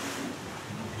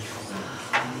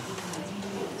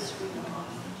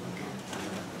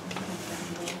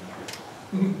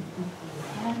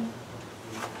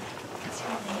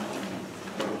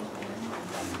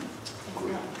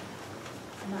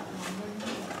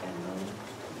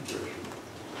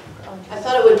 I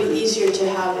thought it would be easier to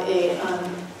have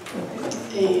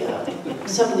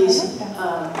some of these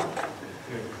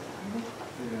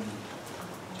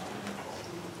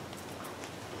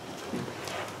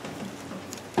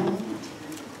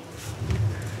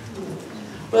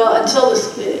well, until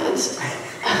this,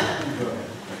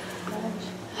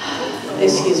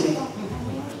 Excuse me.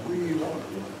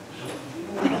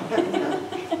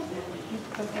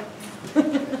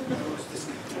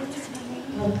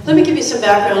 Let me give you some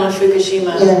background on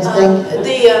Fukushima. Yes, thank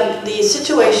you. The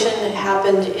situation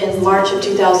happened in March of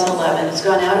 2011. It's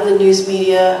gone out of the news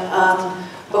media.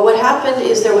 But what happened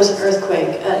is there was an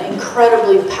earthquake, an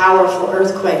incredibly powerful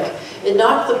earthquake. It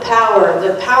knocked the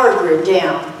power grid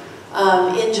down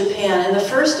in Japan. And the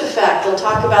first effect, they'll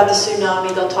talk about the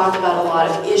tsunami, they'll talk about a lot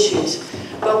of issues.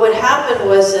 But what happened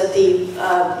was that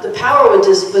the power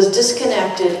was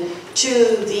disconnected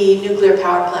to the nuclear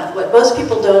power plant. What most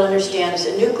people don't understand is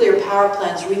that nuclear power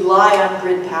plants rely on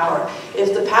grid power.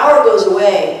 If the power goes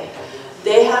away,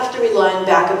 they have to rely on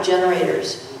backup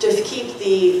generators to keep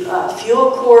the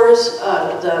fuel cores,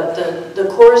 the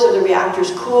cores of the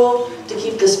reactors cool, to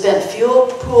keep the spent fuel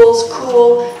pools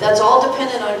cool. That's all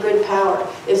dependent on grid power.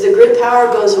 If the grid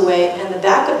power goes away and the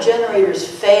backup generators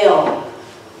fail,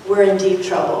 we're in deep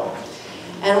trouble.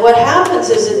 And what happens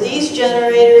is that these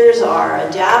generators are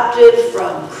adapted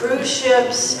from cruise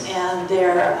ships, and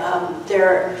they're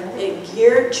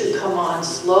geared to come on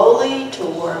slowly, to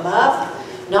warm up,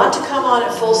 not to come on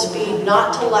at full speed,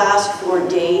 not to last for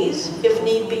days, if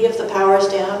need be, if the power is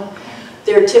down.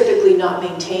 They're typically not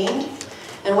maintained.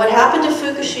 And what happened to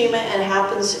Fukushima, and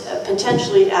happens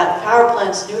potentially at power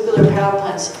plants, nuclear power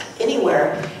plants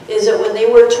anywhere, is that when they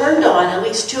were turned on, at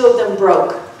least 2 of them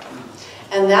broke.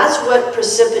 And that's what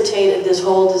precipitated this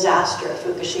whole disaster at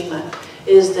Fukushima,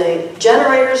 is the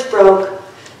generators broke.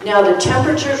 Now the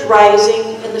temperature's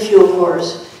rising in the fuel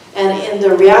cores, and in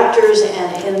the reactors,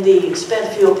 and in the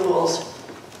spent fuel pools.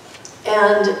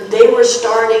 And they were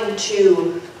starting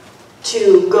to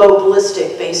go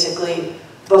ballistic, basically,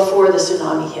 before the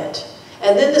tsunami hit.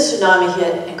 And then the tsunami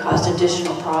hit and caused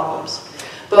additional problems.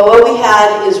 But what we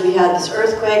had is we had this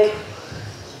earthquake.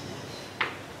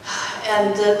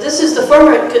 And this is the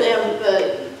former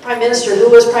Prime Minister, who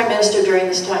was Prime Minister during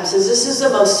this time, says this is the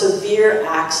most severe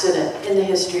accident in the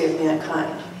history of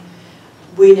mankind.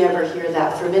 We never hear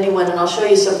that from anyone, and I'll show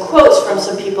you some quotes from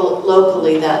some people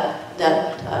locally that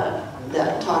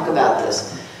talk about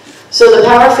this. So the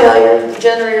power failure, the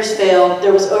generators failed,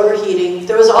 there was overheating.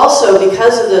 There was also,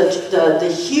 because of the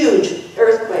huge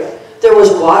earthquake, there was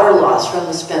water loss from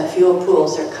the spent fuel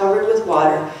pools. They're covered with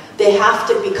water. They have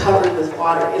to be covered with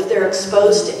water. If they're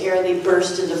exposed to air, they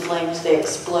burst into flames, they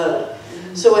explode.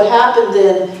 So what happened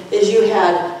then is you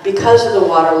had, because of the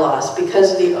water loss,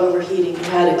 because of the overheating, you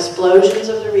had explosions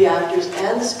of the reactors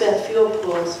and the spent fuel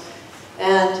pools,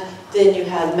 and then you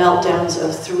had meltdowns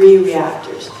of 3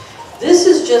 reactors. This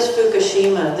is just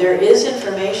Fukushima. There is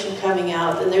information coming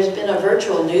out, and there's been a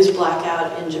virtual news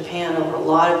blackout in Japan over a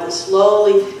lot of this.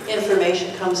 Slowly,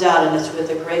 information comes out, and it's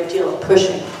with a great deal of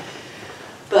pushing.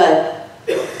 But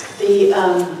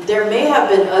there may have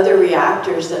been other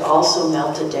reactors that also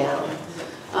melted down.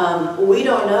 We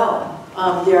don't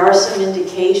know. There are some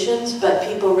indications, but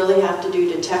people really have to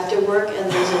do detective work, and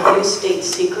there's a new state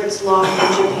secrets law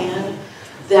in Japan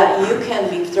that you can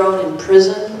be thrown in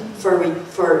prison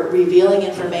for revealing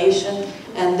information,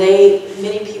 and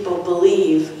many people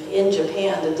believe in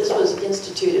Japan that this was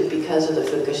instituted because of the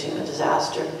Fukushima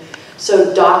disaster.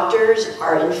 So doctors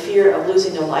are in fear of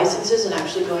losing their licenses and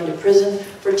actually going to prison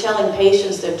for telling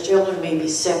patients their children may be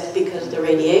sick because of the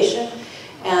radiation.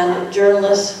 And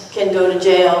journalists can go to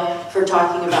jail for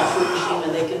talking about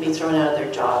Fukushima. They can be thrown out of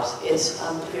their jobs. It's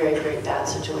a very, very bad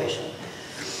situation.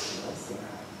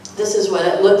 This is what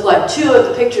it looked like. 2 of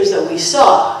the pictures that we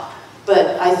saw,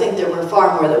 but I think there were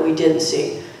far more that we didn't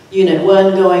see. Unit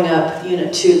 1 going up,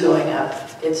 Unit 2 going up.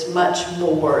 It's much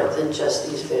more than just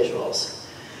these visuals.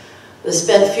 The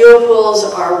spent fuel pools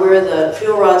are where the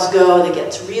fuel rods go. It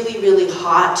gets really, really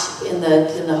hot in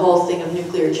the whole thing of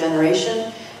nuclear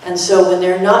generation. And so when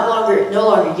they're no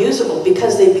longer usable,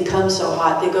 because they become so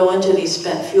hot, they go into these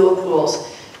spent fuel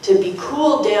pools to be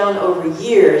cooled down over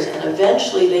years, and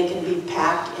eventually they can be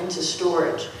packed into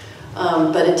storage.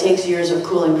 But it takes years of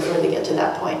cooling before they get to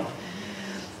that point.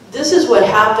 This is what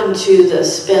happened to the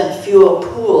spent fuel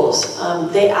pools.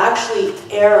 They actually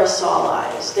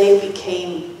aerosolized. They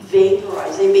became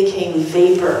vaporized. They became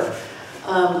vapor.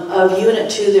 Of Unit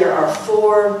 2, there are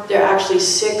actually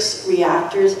 6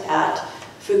 reactors at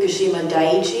Fukushima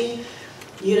Daiichi.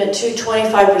 Unit 2,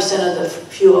 25% of the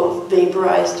fuel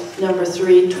vaporized. Number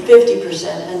 3, 50%.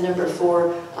 And number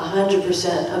 4,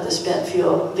 100% of the spent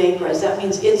fuel vaporized. That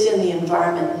means it's in the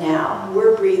environment now.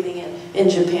 We're breathing it in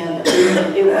Japan, but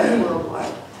it went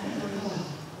worldwide.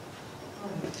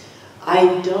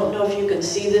 I don't know if you can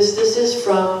see this. This is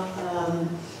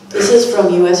is from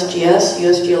USGS,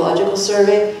 US Geological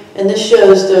Survey, and this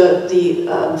shows the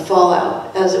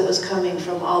fallout as it was coming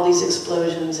from all these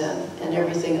explosions and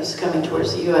everything that's coming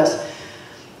towards the US.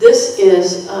 This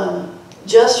is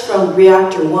just from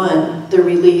reactor 1, the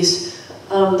release.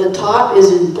 The top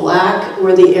is in black,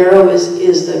 where the arrow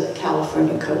is the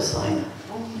California coastline.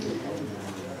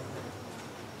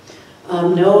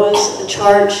 NOAA's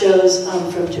chart shows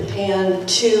from Japan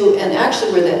to, and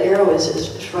actually where that arrow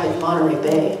is right in Monterey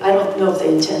Bay. I don't know if they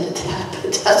intended that,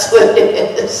 but that's what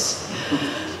it is.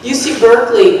 UC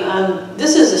Berkeley,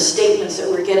 this is a statements that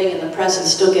we're getting in the press and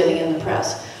still getting in the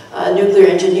press. Nuclear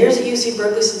engineers at UC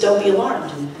Berkeley said, don't be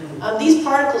alarmed. These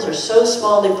particles are so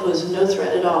small they pose no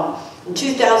threat at all. In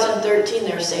 2013,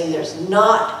 they're saying there's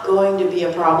not going to be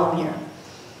a problem here.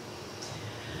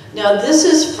 Now, this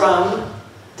is from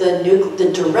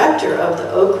the director of the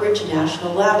Oak Ridge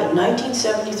National Lab in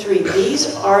 1973.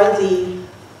 These are the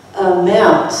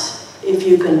amounts, if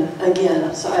you can,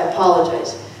 again, so I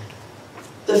apologize.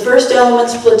 The first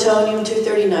element's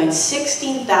plutonium-239,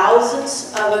 16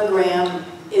 thousandths of a gram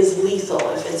is lethal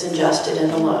if it's ingested in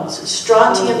the lungs.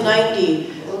 Strontium-90,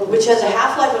 which has a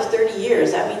half-life of 30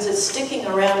 years. That means it's sticking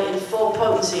around in full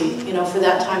potency, for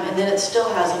that time, and then it still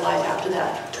has a life after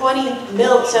that.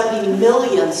 70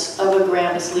 millionths of a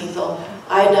gram is lethal.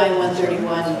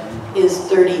 Iodine-131 is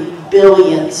 30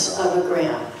 billionths of a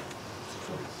gram.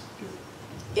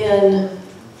 In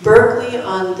Berkeley,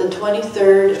 on the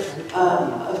 23rd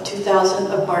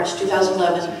of March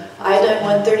 2011,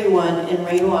 iodine-131 in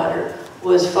rainwater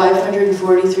was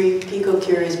 543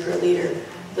 picocuries per liter.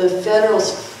 The federal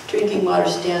drinking water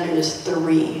standard is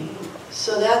 3.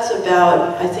 So that's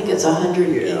about, I think it's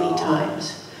 180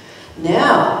 times.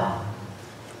 Now,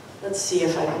 let's see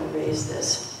if I can raise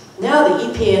this. Now the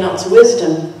EPA in its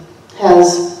wisdom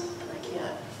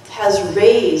has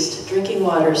raised drinking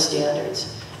water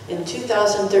standards. In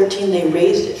 2013, they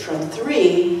raised it from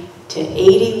 3 to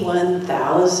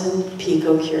 81,000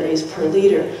 picocuries per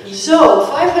liter. So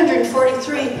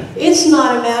 543, it's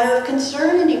not a matter of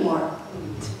concern anymore.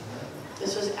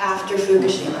 This was after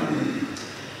Fukushima.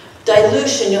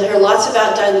 Dilution, you'll hear lots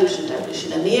about dilution.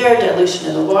 Dilution in the air, dilution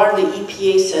in the water. The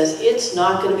EPA says it's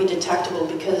not going to be detectable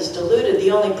because it's diluted.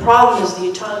 The only problem is the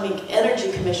Atomic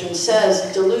Energy Commission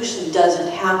says dilution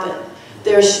doesn't happen.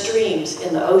 There are streams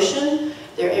in the ocean.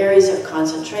 There are areas of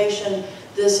concentration.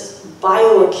 This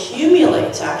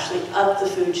bioaccumulates actually up the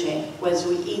food chain as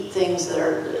we eat things that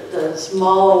are the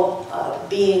small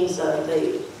beings,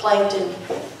 the plankton,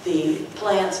 the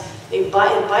plants. It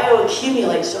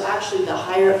bioaccumulates, so actually the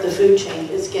higher up the food chain,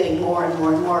 it's getting more and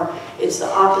more and more. It's the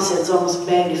opposite, it's almost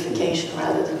magnification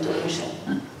rather than dilution.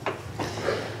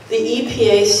 The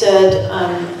EPA said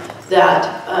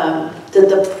that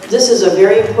this is a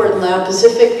very important lab,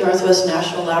 Pacific Northwest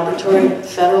National Laboratory,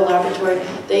 federal laboratory.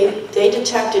 They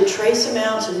detected trace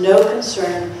amounts and no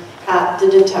concern at the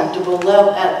detectable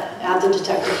level, at the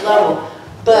detected level.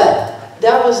 But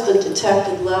that was the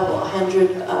detected level,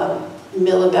 100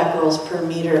 millibecquerels per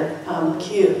meter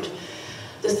cubed.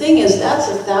 The thing is, that's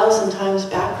 1,000 times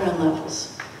background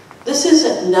levels. This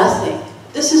isn't nothing.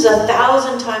 This is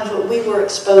 1,000 times what we were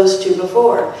exposed to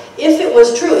before. If it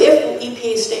was true, if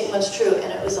EPA's statement was true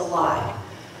and it was a lie.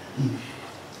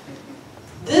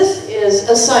 This is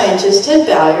a scientist, Ted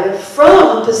Ballard,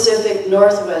 from Pacific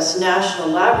Northwest National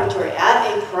Laboratory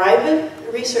at a private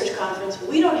research conference.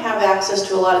 We don't have access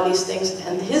to a lot of these things,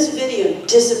 and his video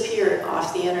disappeared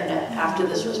off the internet after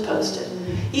this was posted.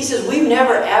 He says, we've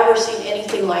never ever seen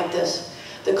anything like this.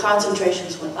 The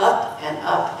concentrations went up and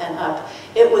up and up.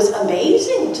 It was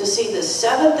amazing to see this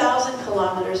 7,000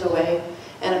 kilometers away,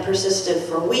 and it persisted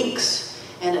for weeks,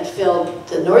 and it filled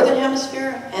the northern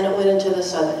hemisphere, and it went into the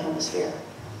southern hemisphere.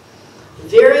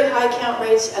 Very high count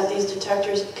rates at these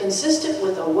detectors, consistent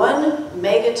with a 1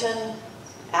 megaton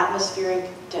atmospheric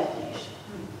detonation.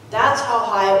 That's how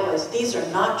high it was. These are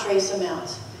not trace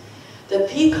amounts. The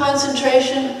peak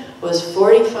concentration was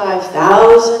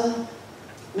 45,000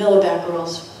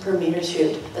 millibecquerels per meter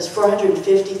cubed. That's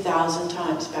 450,000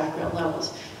 times background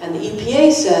levels. And the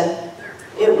EPA said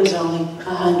it was only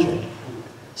 100.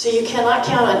 So you cannot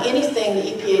count on anything the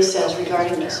EPA says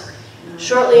regarding this.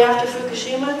 Shortly after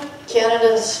Fukushima,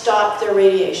 Canada stopped their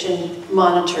radiation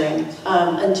monitoring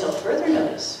until further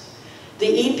notice. The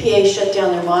EPA shut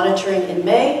down their monitoring in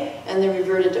May, and they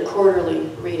reverted to quarterly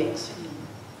readings.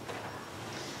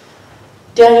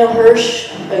 Daniel Hirsch,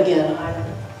 again,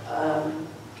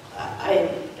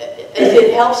 if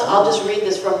it helps, I'll just read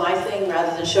this from my thing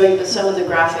rather than show you, but some of the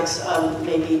graphics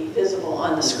may be visible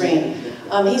on the screen.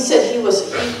 He said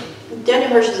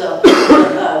Daniel Hirsch is a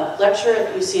lecturer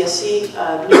at UCSC,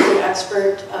 nuclear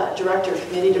expert, director of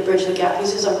committee to bridge the gap. He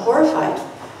says, I'm horrified.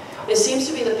 It seems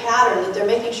to be the pattern that they're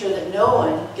making sure that no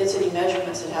one gets any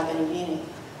measurements that have any meaning.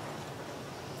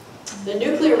 The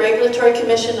Nuclear Regulatory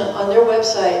Commission on their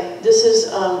website, this was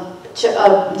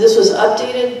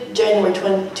updated January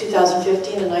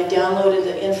 2015, and I downloaded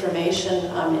the information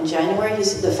in January. He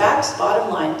said, the facts, bottom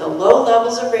line, the low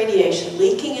levels of radiation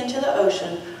leaking into the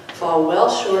ocean fall well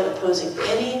short of posing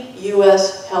any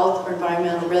U.S. health or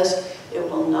environmental risk. It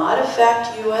will not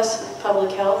affect U.S.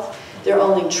 public health. There are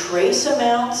only trace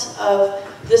amounts of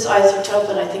this isotope,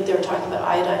 and I think they were talking about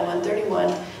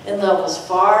iodine-131, in levels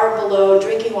far below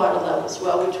drinking water levels,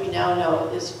 well, which we now know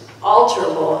is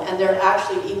alterable, and they're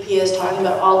actually, EPA is talking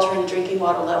about altering drinking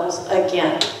water levels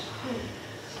again.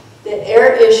 The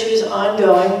air issues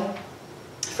ongoing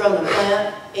from the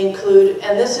plant include,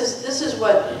 and this is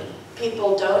what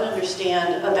people don't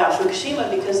understand about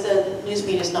Fukushima because the news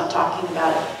media is not talking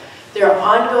about it. There are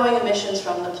ongoing emissions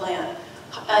from the plant,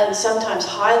 and sometimes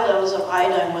high levels of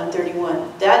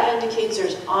iodine-131. That indicates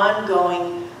there's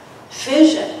ongoing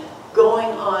fission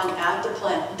going on at the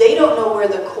plant. They don't know where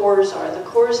the cores are. The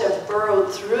cores have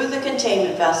burrowed through the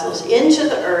containment vessels into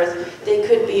the earth. They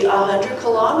could be 100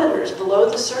 kilometers below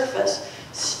the surface,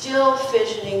 still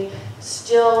fissioning,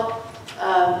 still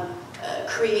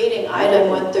creating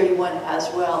iodine-131 as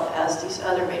well as these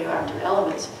other radioactive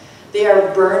elements. They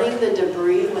are burning the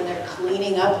debris when they're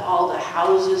cleaning up all the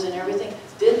houses and everything.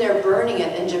 Then they're burning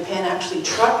it, and Japan actually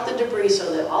trucked the debris so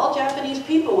that all Japanese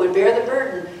people would bear the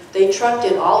burden. They trucked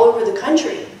it all over the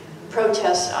country.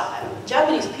 Protests.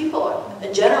 Japanese people,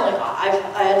 generally,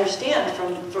 I understand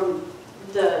from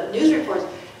the news reports,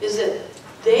 is that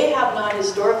they have not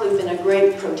historically been a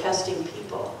great protesting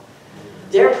people.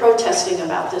 They're protesting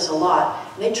about this a lot.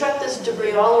 And they truck this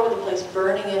debris all over the place,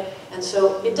 burning it, and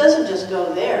so it doesn't just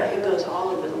go there, it goes all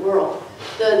over the world.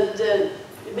 The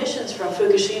emissions from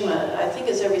Fukushima, I think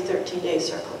it's every 13 days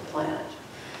circle the planet.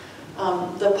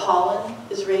 The pollen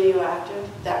is radioactive,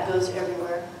 that goes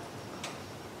everywhere.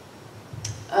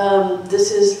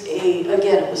 This is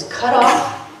again, it was cut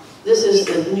off. This is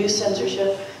the new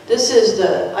censorship. This is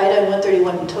the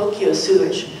iodine-131 Tokyo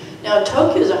sewage. Now,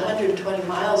 Tokyo is 120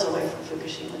 miles away from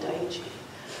Fukushima Daiichi.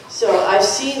 So I've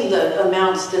seen the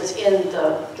amounts that's in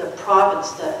the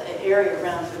province, the area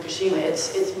around Fukushima.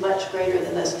 It's much greater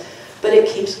than this, but it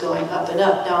keeps going up and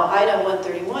up. Now,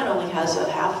 iodine-131 only has a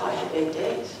half-life of 8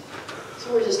 days.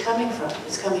 So where's this coming from?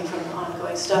 It's coming from the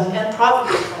ongoing stuff, and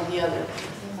probably from the other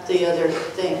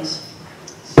things.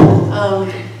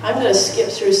 I'm going to skip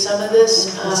through some of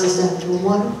this.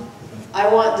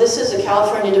 This is the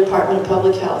California Department of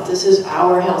Public Health. This is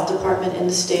our health department in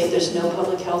the state. There's no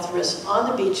public health risk on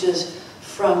the beaches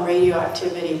from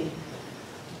radioactivity.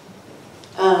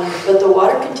 But the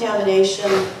water contamination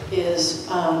is,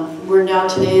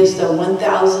 today is the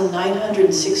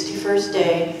 1,961st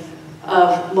day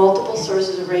of multiple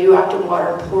sources of radioactive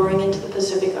water pouring into the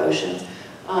Pacific Ocean.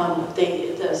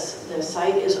 The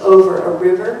site is over a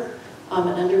river, an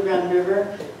underground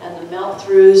river, and the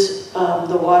melt-throughs,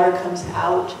 the water comes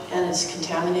out and it's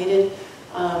contaminated.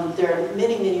 There are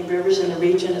many, many rivers in the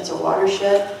region. It's a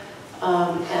watershed,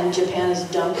 and Japan is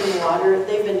dumping water.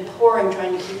 They've been pouring,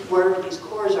 trying to keep wherever these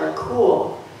cores are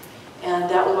cool, and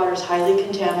that water is highly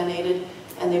contaminated,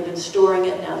 and they've been storing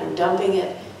it, now they're dumping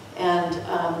it, and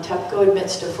TEPCO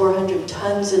admits to 400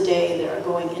 tons a day that are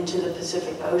going into the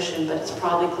Pacific Ocean, but it's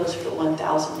probably closer to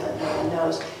 1,000, but no one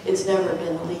knows. It's never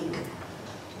been a leak.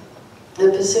 The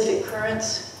Pacific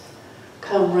currents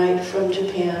come right from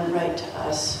Japan, right to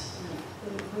us.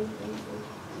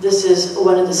 This is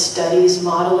one of the studies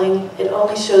modeling. It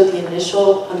only showed the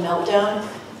initial meltdown.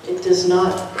 It does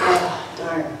not,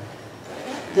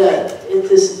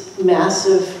 this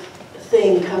massive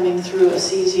thing coming through a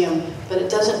cesium, but it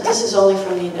doesn't, this is only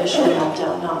from the initial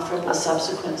meltdown, not from the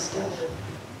subsequent stuff.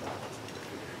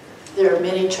 There are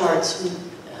many charts.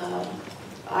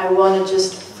 I want to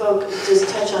just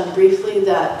touch on briefly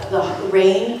that the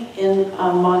rain in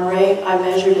Monterey, I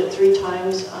measured it 3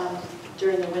 times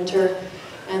during the winter,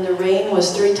 and the rain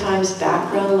was 3 times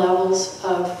background levels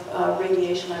of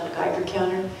radiation. I have a Geiger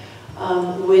counter.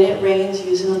 When it rains,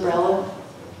 use an umbrella.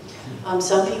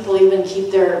 Some people even keep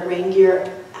their rain gear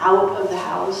out of the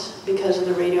house because of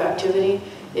the radioactivity.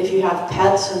 If you have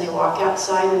pets and they walk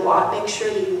outside, make sure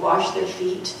that you wash their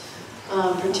feet.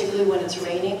 Particularly when it's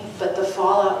raining, but the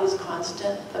fallout is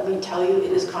constant. Let me tell you,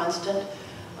 it is constant.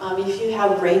 If you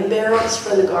have rain barrels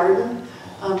for the garden,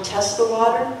 test the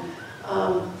water.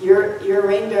 Your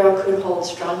rain barrel could hold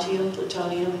strontium,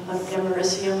 plutonium,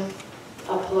 americium,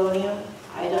 polonium.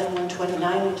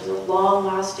 iodine-129, which is a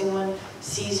long-lasting one,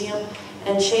 cesium,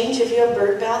 and change, if you have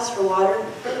bird baths for water,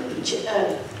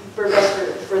 bird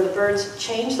baths for the birds,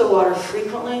 change the water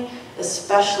frequently,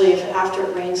 especially if after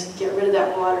it rains, get rid of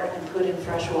that water and put in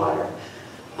fresh water.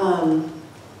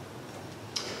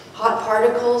 Hot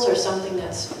particles are something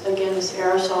that's, again, this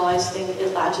aerosolized thing,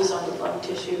 it latches onto lung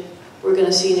tissue. We're going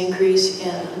to see an increase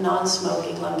in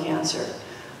non-smoking lung cancer.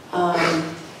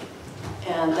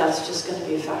 And that's just going to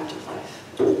be a fact of life.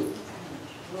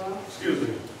 Excuse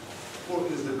me. Well,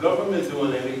 is the government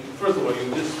doing any, first of all,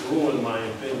 you just ruined my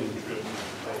impending trip.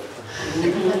 What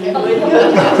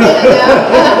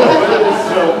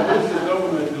is the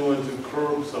government doing to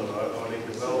curb some, are they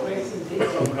developing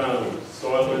some kind of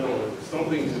soiling or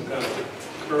something to kind of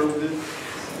curb this?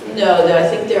 No, I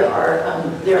think there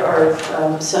are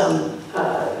some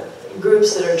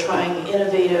groups that are trying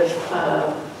innovative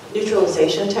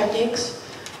neutralization techniques.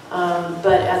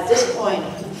 But at this point,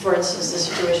 for instance, the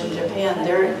situation in Japan,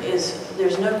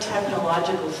 there's no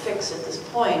technological fix at this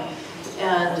point.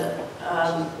 And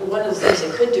one of the things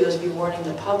they could do is be warning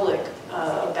the public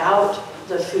about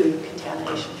the food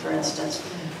contamination, for instance.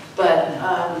 But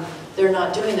they're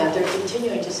not doing that. They're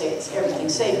continuing to say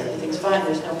everything's safe, everything's fine,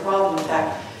 there's no problem. In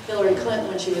fact, Hillary Clinton,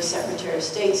 when she was Secretary of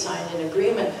State, signed an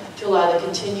agreement to allow the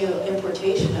continued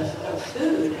importation of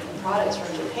food and products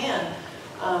from Japan,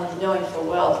 knowing full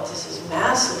well that this is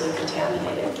massively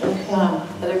contaminated. Okay.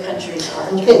 Other countries are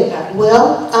Okay, doing that.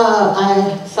 well,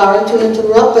 I'm sorry to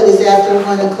interrupt, but it's after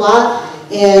 1 o'clock,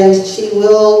 and she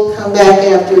will come back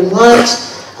after lunch.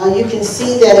 You can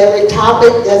see that every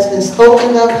topic that's been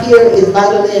spoken of here is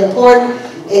vitally important,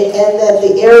 and that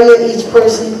the area each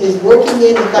person is working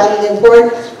in is vitally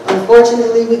important.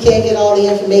 Unfortunately, we can't get all the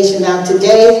information out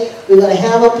today. We're going to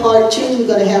have a part 2. We're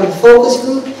going to have a focus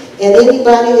group. And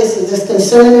anybody that's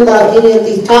concerned about any of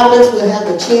these topics will have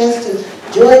a chance to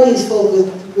join these focus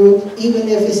groups, even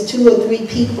if it's 2 or 3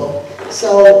 people.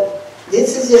 So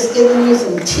this is just giving you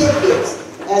some tidbits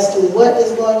as to what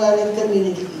is going on in the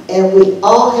community. And we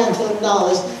all have to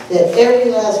acknowledge that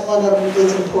every last one of them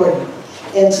is important.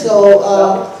 And so,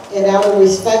 and out of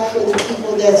respect for the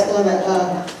people that's going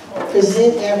to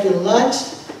present after lunch,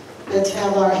 let's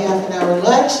have our half-an-hour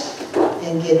lunch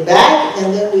and get back,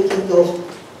 and then we can go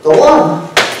on.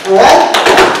 All right?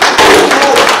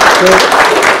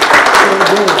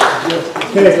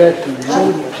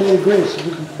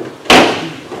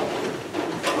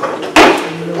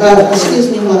 Excuse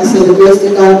me, when I say the grace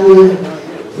of God,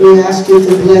 we ask you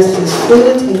to bless this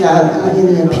food without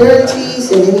any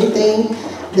impurities and anything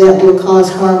that will cause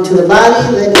harm to the body.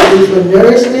 Let it be for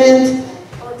nourishment.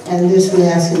 And this we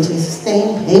ask in Jesus'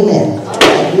 name. Amen. All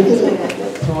right, you can